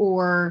show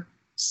or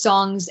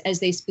songs as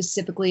they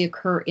specifically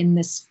occur in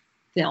this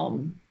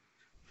film?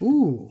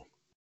 Ooh.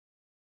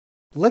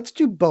 Let's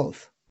do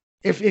both.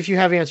 If you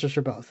have answers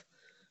for both.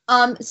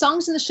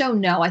 Songs in the show,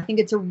 no. I think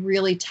it's a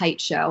really tight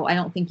show. I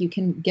don't think you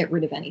can get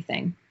rid of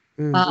anything.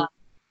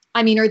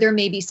 I mean, are there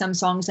maybe some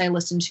songs I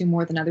listen to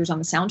more than others on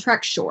the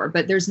soundtrack? Sure,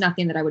 but there's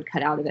nothing that I would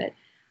cut out of it.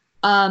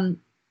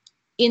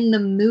 In the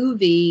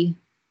movie,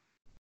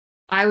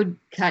 I would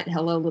cut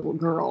Hello, Little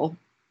Girl.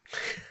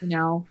 You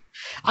know?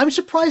 I'm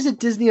surprised that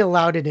Disney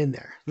allowed it in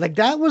there. Like,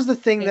 that was the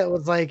thing that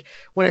was like,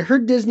 when I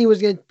heard Disney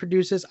was going to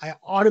produce this, I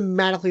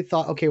automatically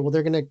thought, okay, well,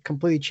 they're going to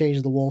completely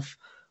change the wolf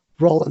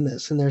role in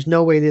this. And there's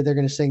no way that they're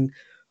going to sing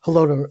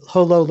Hello,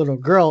 Little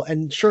Girl.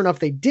 And sure enough,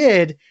 they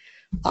did.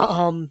 So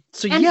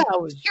and yeah.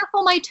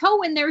 Careful My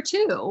Toe in there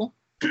too.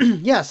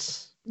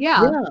 Yes.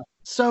 Yeah.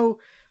 So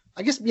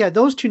I guess, yeah,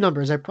 those two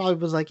numbers, I probably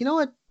was like, you know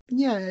what?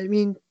 Yeah, I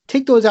mean,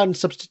 take those out and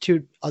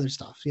substitute other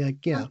stuff.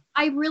 Yeah.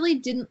 I really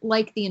didn't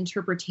like the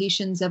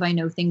interpretations of I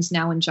Know Things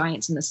Now and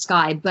Giants in the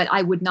Sky, but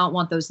I would not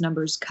want those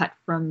numbers cut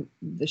from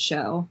the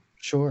show.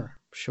 Sure.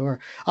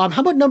 How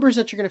about numbers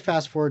that you're going to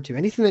fast forward to?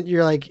 Anything that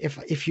you're like,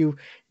 if you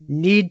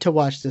need to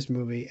watch this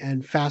movie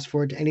and fast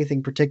forward to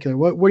anything particular,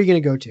 what are you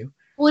going to go to?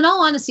 Well, in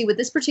all honesty, with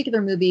this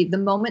particular movie, the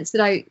moments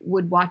that I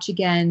would watch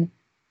again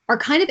are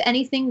kind of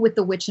anything with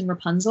the witch and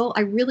Rapunzel.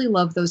 I really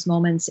love those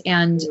moments,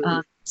 and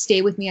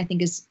Stay With Me, I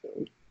think,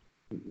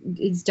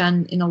 is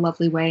done in a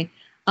lovely way.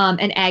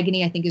 And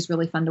Agony, I think, is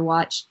really fun to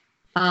watch.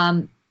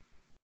 In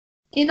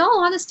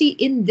all honesty,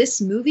 in this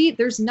movie,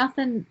 there's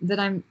nothing that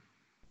I'm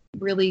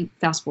really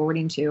fast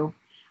forwarding to.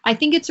 I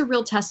think it's a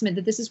real testament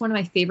that this is one of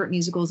my favorite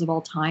musicals of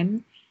all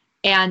time.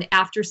 And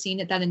after seeing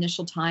it that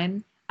initial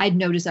time, I had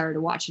no desire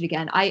to watch it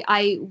again.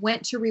 I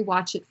went to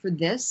rewatch it for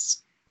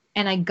this,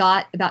 and I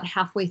got about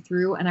halfway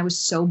through, and I was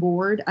so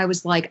bored. I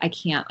was like, I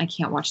can't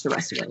watch the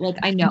rest of it. Like,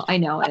 I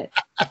know it.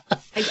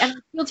 And I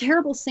feel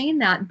terrible saying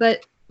that,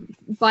 but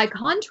by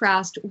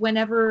contrast,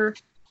 whenever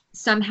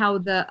somehow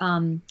the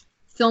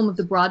film of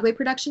the Broadway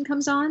production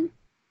comes on,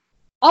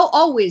 I'll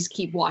always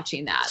keep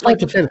watching that. Start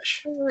to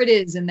finish. Where it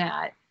is in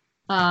that.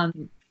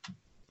 And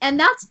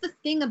that's the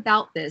thing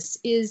about this,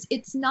 is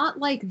it's not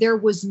like there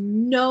was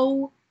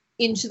no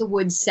Into the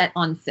Woods set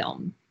on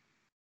film.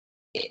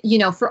 You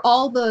know, for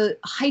all the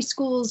high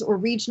schools or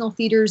regional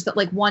theaters that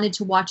like wanted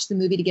to watch the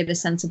movie to get a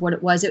sense of what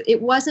it was,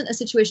 it wasn't a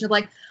situation of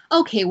like,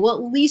 okay, well,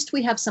 at least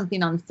we have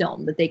something on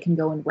film that they can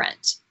go and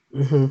rent.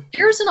 Mm-hmm.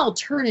 There's an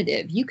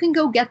alternative. You can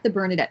go get the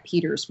Bernadette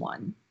Peters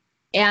one.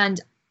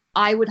 And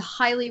I would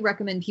highly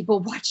recommend people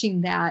watching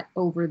that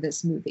over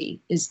this movie,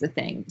 is the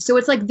thing. So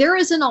it's like there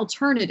is an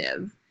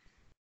alternative.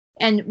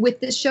 And with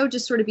this show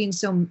just sort of being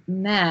so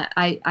meh,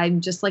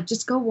 I'm just like,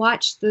 just go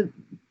watch the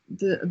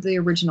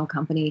original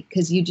company,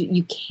 because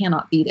you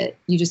cannot beat it.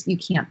 You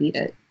can't beat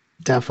it.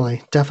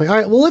 Definitely. All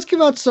right. Well, let's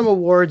give out some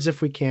awards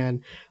if we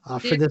can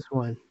for this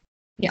one.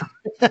 Yeah.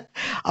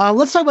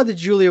 Let's talk about the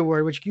Julie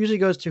Award, which usually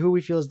goes to who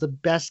we feel is the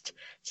best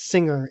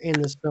singer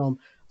in this film.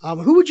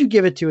 Who would you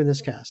give it to in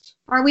this cast?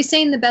 Are we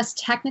saying the best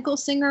technical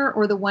singer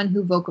or the one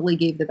who vocally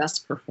gave the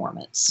best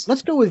performance?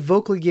 Let's go with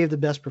vocally gave the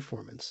best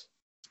performance.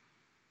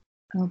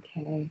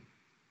 Okay.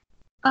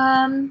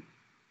 I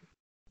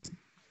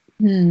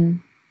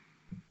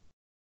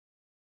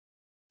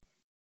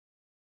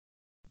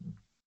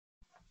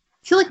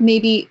feel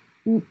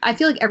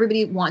like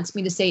everybody wants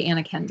me to say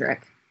Anna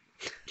Kendrick.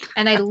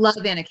 And I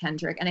love Anna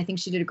Kendrick, and I think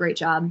she did a great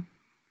job.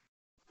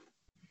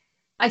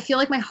 I feel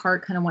like my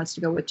heart kind of wants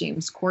to go with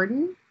James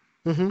Corden.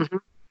 Mm-hmm.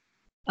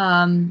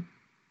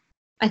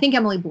 I think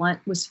Emily Blunt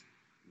was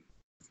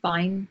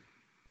fine.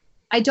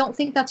 I don't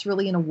think that's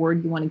really an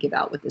award you want to give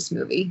out with this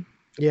movie.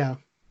 Yeah.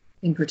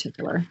 In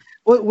particular.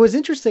 What was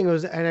interesting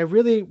was, and I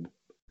really,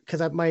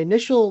 because my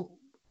initial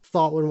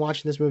thought when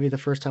watching this movie the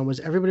first time was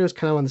everybody was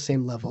kind of on the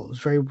same level. It was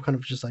very kind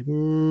of just like,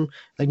 no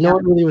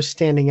one really was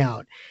standing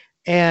out.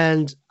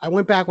 And I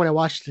went back when I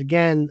watched it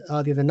again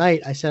the other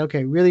night. I said,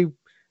 okay, really, I'm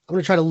going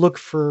to try to look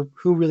for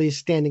who really is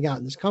standing out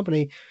in this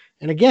company.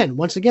 And again,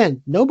 once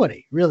again,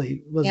 nobody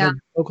really was like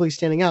vocally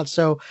standing out.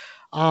 So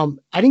I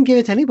didn't give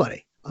it to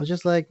anybody. I was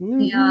just like,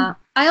 Yeah.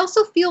 I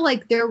also feel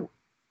like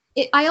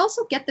I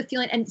also get the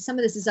feeling, and some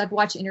of this is I've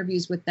watched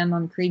interviews with them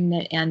on creating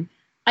it, and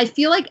I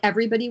feel like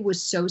everybody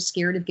was so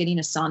scared of getting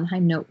a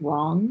Sondheim note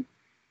wrong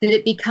that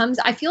it becomes,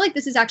 I feel like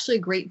this is actually a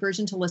great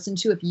version to listen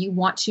to if you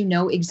want to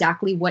know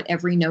exactly what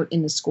every note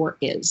in the score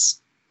is.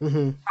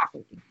 Mm-hmm.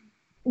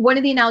 One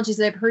of the analogies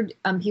that I've heard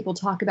people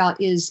talk about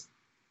is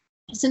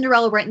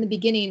Cinderella right in the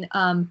beginning.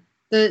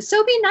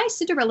 So be nice,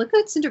 Cinderella,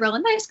 good, Cinderella,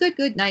 nice, good,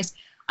 good, nice.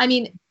 I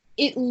mean,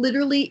 it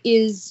literally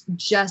is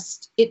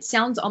just, it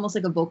sounds almost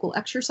like a vocal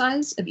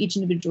exercise of each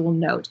individual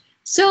note.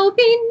 So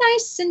be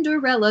nice,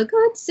 Cinderella,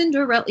 good,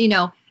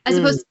 Cinderella, as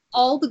opposed to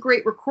all the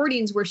great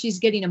recordings where she's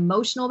getting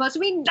emotional about, so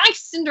be nice,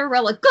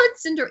 Cinderella, good,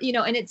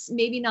 Cinderella, and it's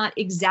maybe not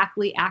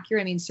exactly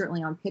accurate. I mean,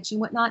 certainly on pitch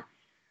and whatnot,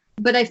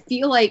 but I just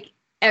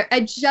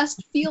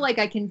feel like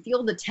I can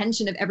feel the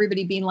tension of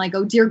everybody being like,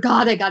 oh dear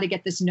God, I got to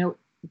get this note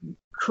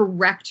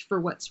correct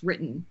for what's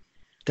written.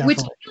 Definitely.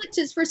 Which I feel like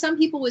just for some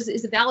people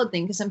is a valid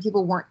thing, because some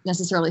people weren't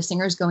necessarily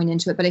singers going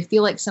into it, but I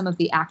feel like some of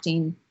the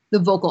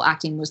vocal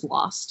acting was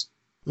lost.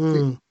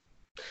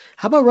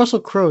 How about Russell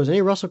Crowe?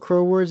 Any Russell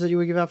Crowe words that you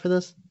would give out for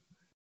this?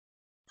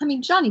 I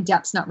mean, Johnny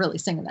Depp's not really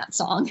singing that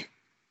song.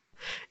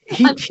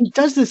 He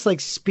does this like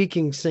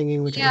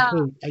singing, which I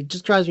hate. It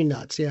just drives me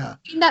nuts. Yeah.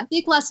 And that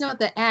big last note at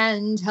the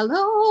end,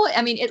 hello.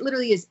 I mean, it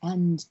literally is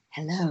and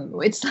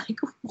hello. It's like,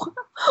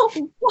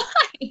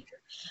 why?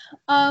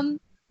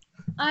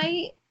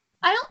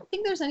 I don't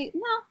think there's any.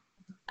 No,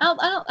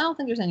 I don't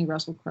think there's any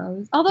Russell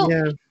Crowe.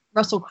 Although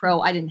Russell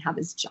Crowe, I didn't have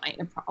as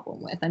giant a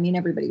problem with. I mean,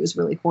 everybody was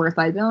really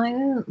horrified. But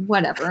I'm like,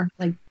 whatever.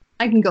 Like,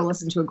 I can go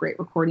listen to a great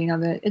recording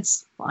of it.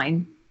 It's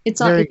fine. It's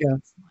fine.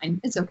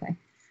 It's okay.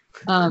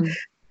 But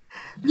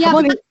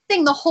that's the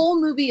thing. The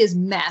whole movie is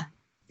meh.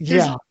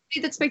 There's no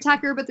movie that's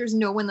spectacular, but there's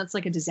no one that's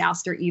like a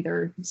disaster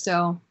either.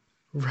 So.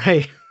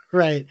 Right.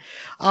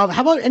 How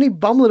about any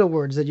Bumlet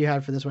awards that you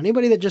had for this one?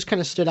 Anybody that just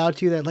kind of stood out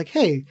to you that like,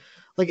 hey,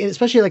 like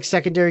especially like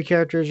secondary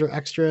characters or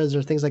extras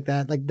or things like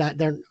that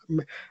they're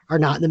are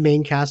not in the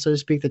main cast, so to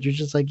speak, that you're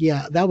just like,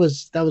 yeah, that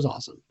was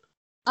awesome.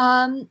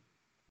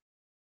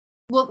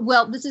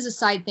 Well, this is a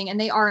side thing, and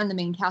they are in the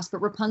main cast,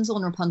 but Rapunzel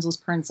and Rapunzel's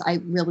prince,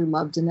 I really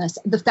loved in this.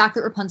 The fact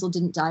that Rapunzel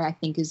didn't die, I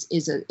think,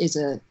 is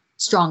a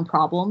strong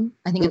problem.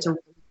 I think it's a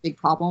really big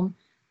problem,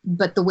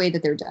 but the way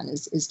that they're done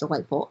is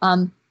delightful.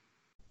 On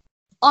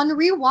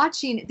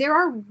rewatching, there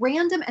are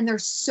random, and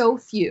there's so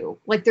few.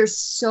 Like, there's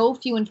so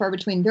few and far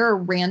between. There are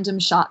random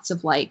shots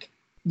of like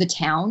the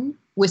town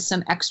with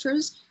some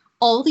extras.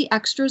 All the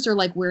extras are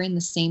like wearing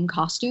the same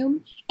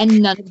costume,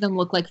 and none of them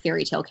look like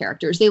fairy tale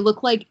characters. They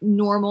look like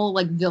normal,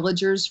 like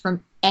villagers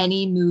from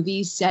any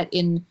movie set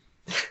in,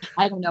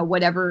 I don't know,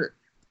 whatever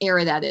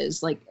era that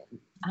is. Like,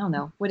 I don't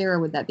know, what era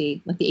would that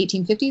be? Like the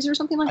 1850s or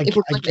something like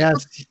that? I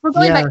guess. We're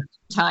going back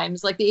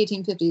times, like the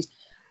 1850s.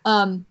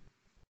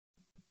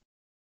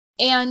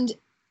 And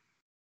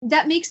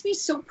that makes me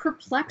so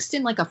perplexed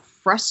in like a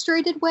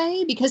frustrated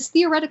way, because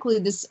theoretically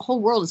this whole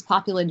world is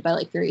populated by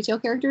like fairy tale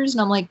characters, and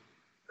I'm like,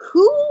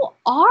 who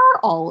are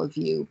all of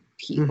you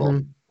people?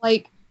 Mm-hmm.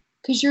 Like,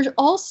 because you're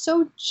all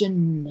so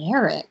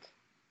generic,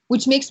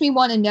 which makes me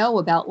want to know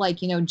about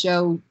like, you know,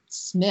 Joe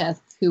Smith,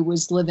 who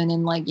was living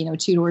in like, you know,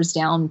 2 doors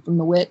down from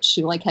the witch,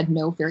 who like had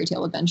no fairy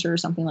tale adventure or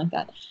something like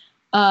that.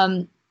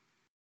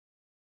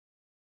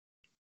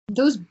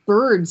 Those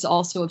birds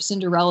also of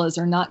Cinderella's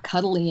are not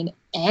cuddly in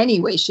any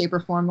way, shape, or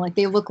form. Like,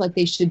 they look like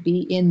they should be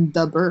in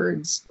The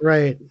Birds.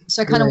 Right.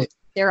 So I kind of what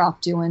they're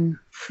off doing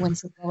when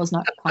Cinderella's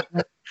not quite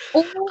right.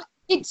 Or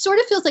it sort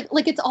of feels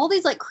like it's all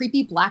these like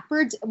creepy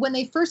blackbirds. When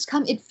they first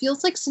come, it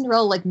feels like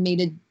Cinderella like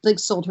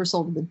sold her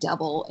soul to the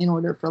devil in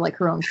order for like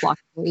her own flock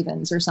of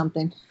ravens or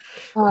something.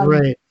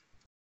 Right.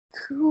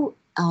 Who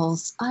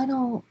else? Such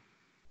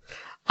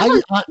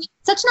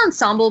an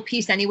ensemble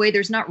piece anyway.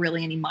 There's not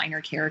really any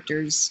minor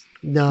characters.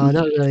 No,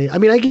 not really. I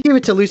mean, I give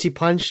it to Lucy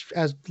Punch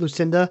as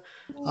Lucinda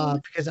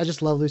because I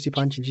just love Lucy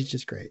Punch, and she's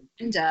just great.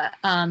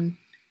 And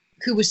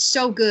who was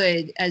so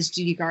good as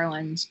Judy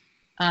Garland.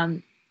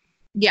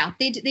 Yeah,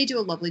 they do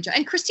a lovely job.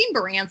 And Christine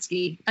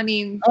Baranski. I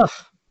mean, come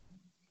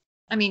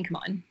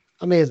on.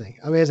 Amazing.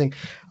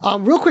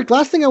 Real quick,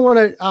 last thing I want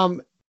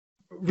to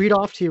read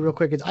off to you real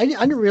quick is I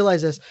didn't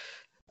realize this.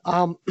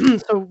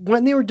 So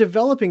when they were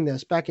developing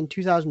this back in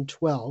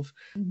 2012,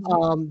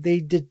 they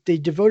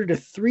devoted a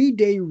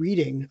 3-day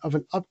reading of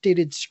an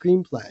updated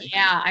screenplay.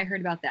 Yeah, I heard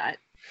about that.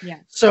 Yeah.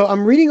 So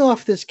I'm reading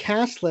off this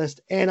cast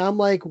list, and I'm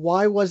like,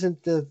 why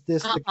wasn't the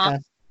cast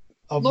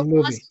of the movie?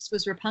 Laura Osnes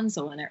was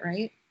Rapunzel in it,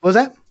 right? What was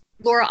that?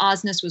 Laura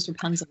Osnes was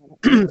Rapunzel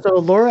in it. So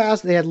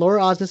they had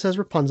Laura Osnes as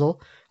Rapunzel,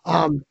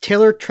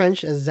 Taylor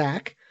Trench as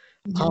Zach,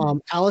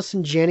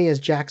 Allison Janney as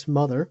Jack's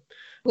mother.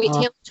 Wait,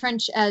 Taylor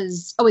Trench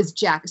as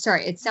Jack.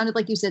 Sorry, it sounded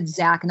like you said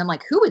Zach, and I'm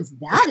like, who is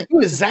that? Who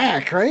is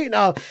Zach, right?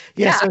 No,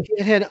 yeah. So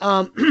it had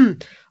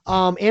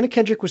Anna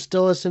Kendrick was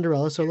still as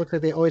Cinderella, so it looked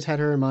like they always had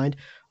her in mind.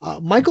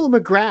 Michael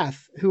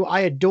McGrath, who I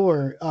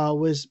adore,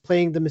 was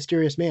playing the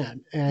mysterious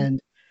man,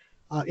 and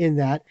in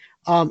that.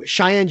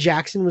 Cheyenne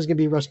Jackson was going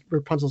to be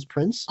Rapunzel's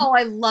prince. Oh,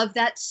 I love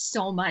that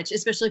so much,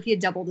 especially if he had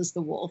doubled as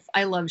the wolf.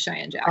 I love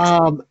Cheyenne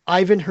Jackson.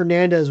 Ivan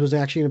Hernandez was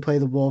actually going to play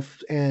the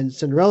wolf and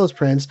Cinderella's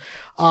prince.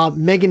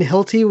 Megan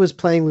Hilty was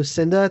playing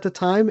Lucinda at the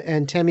time,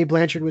 and Tammy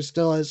Blanchard was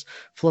still as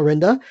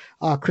Florinda.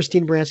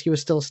 Christine Baranski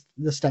was still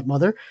the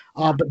stepmother.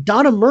 But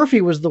Donna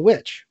Murphy was the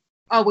witch.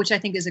 Oh, which I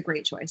think is a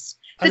great choice.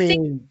 The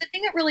thing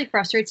that really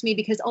frustrates me,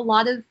 because a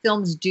lot of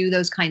films do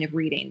those kind of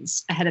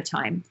readings ahead of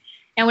time.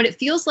 And what it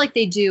feels like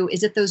they do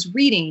is at those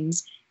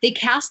readings, they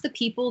cast the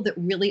people that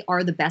really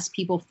are the best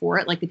people for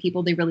it, like the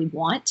people they really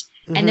want.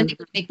 And then they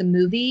make the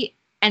movie,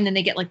 and then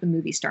they get like the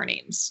movie star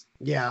names.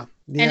 Yeah.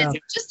 And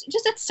it's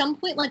just at some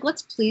point, like,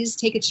 let's please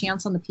take a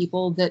chance on the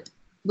people that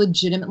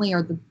legitimately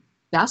are the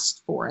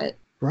best for it.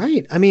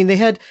 Right. I mean, they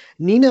had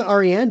Nina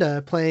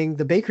Arianda playing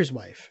the baker's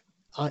wife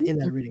in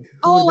that reading.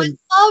 I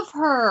love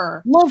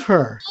her. Love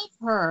her.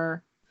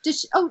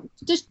 Does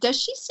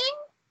she sing?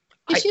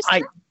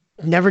 I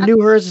never knew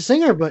her as a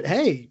singer, but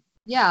hey,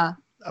 yeah,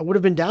 I would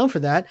have been down for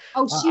that.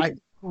 Oh, she's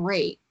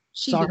great.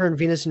 Saw her in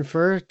Venus in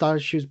Fur, thought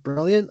she was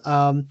brilliant.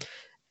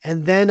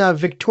 And then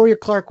Victoria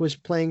Clark was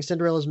playing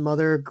Cinderella's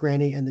mother,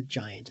 Granny, and the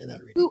Giant in that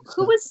reading.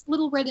 Who was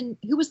Little Red?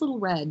 Who was Little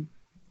Red?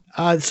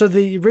 So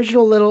the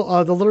original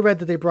the Little Red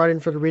that they brought in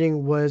for the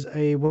reading was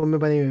a woman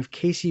by the name of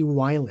Casey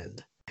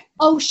Weiland.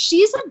 Oh,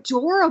 she's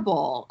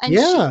adorable, and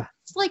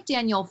she's like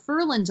Danielle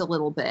Furland a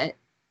little bit.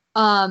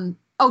 Oh,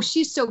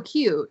 she's so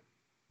cute.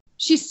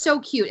 She's so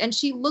cute. And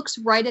she looks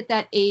right at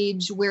that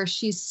age where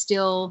she's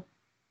still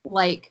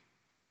like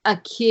a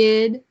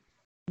kid,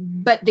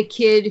 but the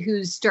kid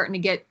who's starting to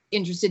get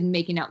interested in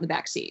making out in the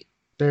backseat.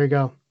 There you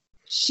go.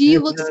 She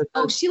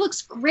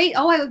looks great.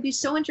 Oh, I would be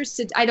so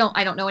interested. I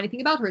don't know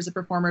anything about her as a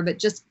performer, but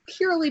just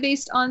purely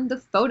based on the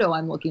photo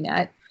I'm looking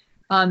at,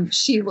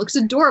 she looks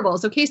adorable.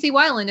 So Casey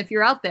Weiland, if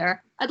you're out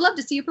there, I'd love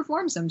to see you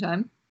perform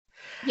sometime.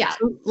 Yeah.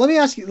 So let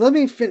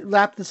me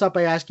wrap this up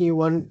by asking you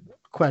one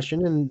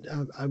question, and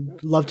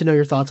I'd love to know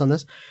your thoughts on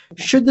this.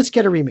 Should this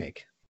get a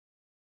remake?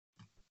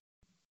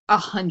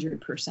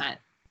 100%.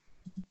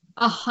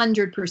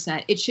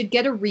 100%. It should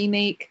get a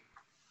remake.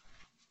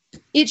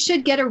 It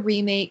should get a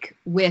remake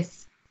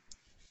with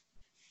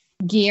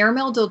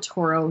Guillermo del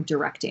Toro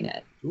directing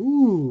it.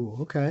 Ooh,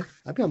 okay.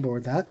 I'd be on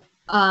board with that.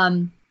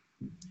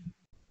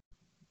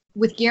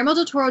 With Guillermo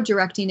del Toro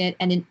directing it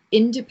and an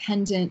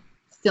independent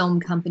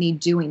film company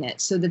doing it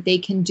so that they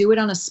can do it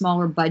on a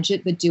smaller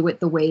budget, but do it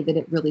the way that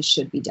it really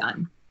should be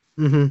done.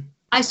 Mm-hmm.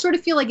 I sort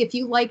of feel like if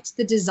you liked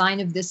the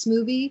design of this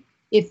movie,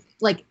 if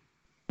like,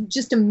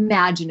 just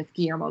imagine if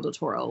Guillermo del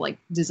Toro like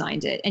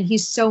designed it, and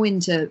he's so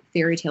into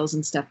fairy tales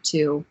and stuff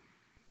too.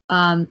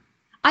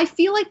 I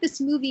feel like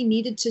this movie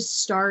needed to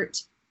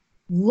start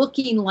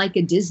looking like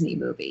a Disney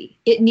movie.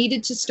 It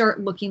needed to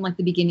start looking like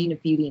the beginning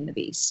of Beauty and the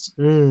Beast.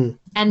 And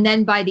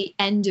then by the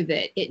end of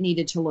it, it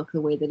needed to look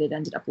the way that it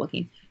ended up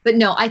looking. But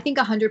no, I think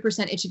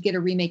 100% it should get a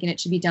remake, and it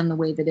should be done the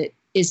way that it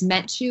is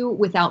meant to,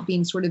 without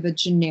being sort of a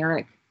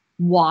generic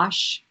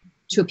wash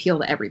to appeal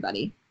to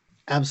everybody.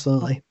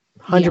 Absolutely.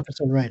 100%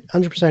 right.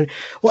 100%.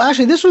 Well,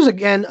 actually, this was,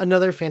 again,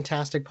 another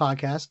fantastic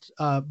podcast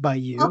by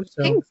you. Oh,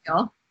 so thanks,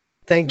 y'all.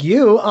 Thank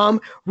you.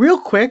 Real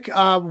quick,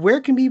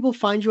 where can people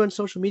find you on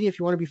social media if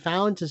you want to be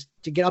found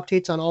to get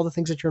updates on all the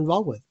things that you're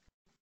involved with?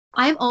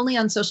 I'm only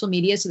on social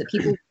media so that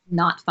people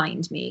not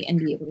find me and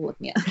be able to look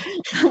me up.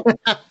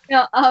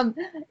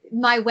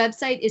 My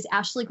website is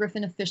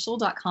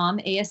ashleygriffinofficial.com,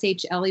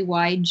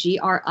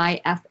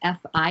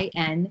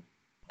 ASHLEYGRIFFIN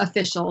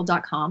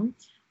official.com.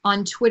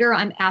 On Twitter,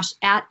 I'm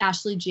at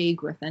Ashley J.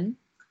 Griffin.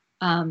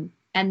 And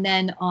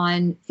then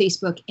on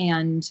Facebook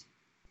and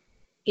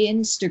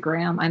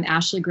Instagram, I'm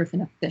Ashley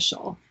Griffin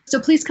Official. So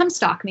please come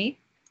stalk me.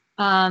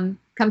 Come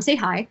say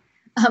hi.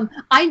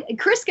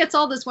 Chris gets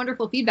all this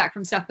wonderful feedback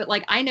from stuff, but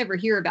like I never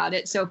hear about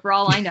it. So for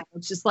all I know,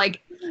 it's just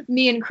like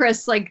me and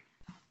Chris like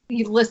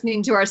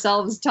listening to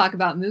ourselves talk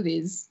about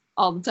movies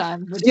all the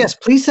time. Yes,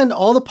 please send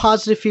all the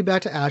positive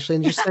feedback to Ashley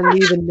and just send me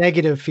the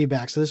negative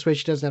feedback. So this way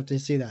she doesn't have to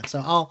see that. So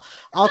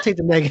I'll take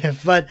the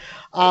negative. But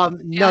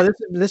no,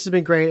 this has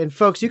been great. And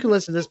folks, you can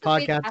listen to this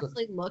podcast.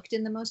 Ashley looked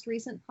in the most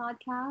recent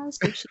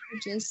podcast. If she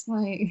could just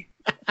like.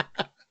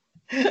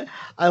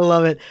 I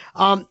love it.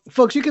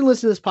 Folks, you can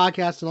listen to this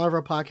podcast and all of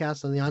our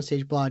podcasts on the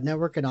Onstage Blog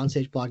Network at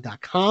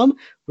onstageblog.com.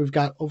 We've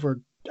got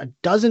over a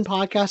dozen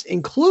podcasts,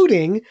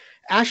 including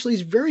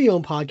Ashley's very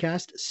own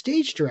podcast,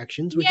 Stage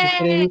Directions, which is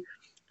getting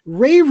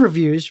rave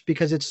reviews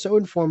because it's so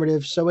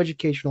informative, so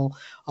educational,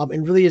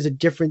 and really is a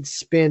different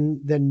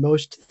spin than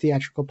most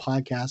theatrical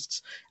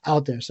podcasts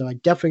out there. So I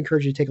definitely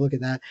encourage you to take a look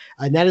at that.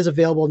 And that is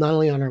available not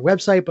only on our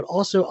website, but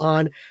also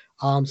on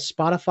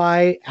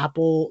Spotify,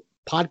 Apple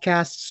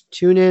Podcasts,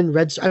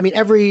 TuneIn,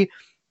 every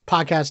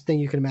podcast thing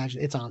you can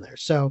imagine, it's on there.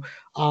 So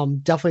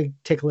definitely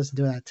take a listen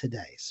to that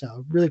today.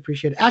 So really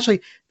appreciate it.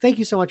 Ashley, thank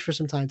you so much for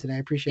some time today. I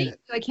appreciate it.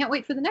 I can't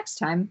wait for the next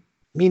time.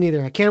 Me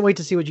neither. I can't wait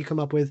to see what you come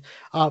up with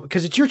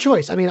because it's your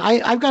choice. I mean,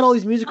 I've got all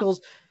these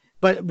musicals,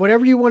 but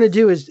whatever you want to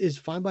do is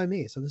fine by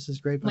me. So this is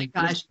great. Oh my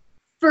gosh.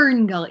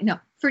 Fern Gully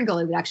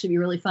would actually be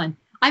really fun.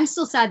 I'm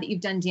still sad that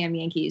you've done Damn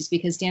Yankees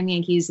because Damn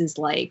Yankees is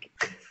like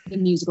the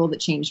musical that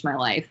changed my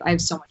life. I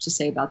have so much to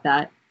say about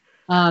that.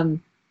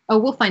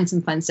 We'll find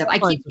some fun stuff. I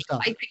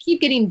keep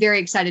getting very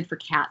excited for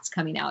Cats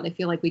coming out. I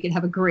feel like we could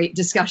have a great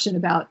discussion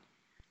about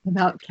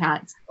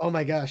Cats. Oh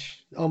my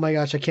gosh.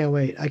 I can't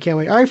wait.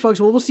 All right, folks.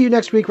 Well, we'll see you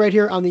next week right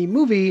here on the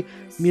Movie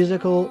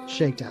Musical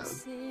Shakedown.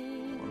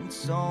 One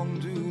song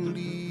to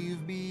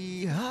leave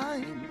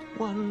behind,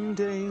 one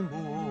day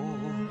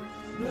more.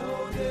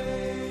 No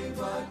day.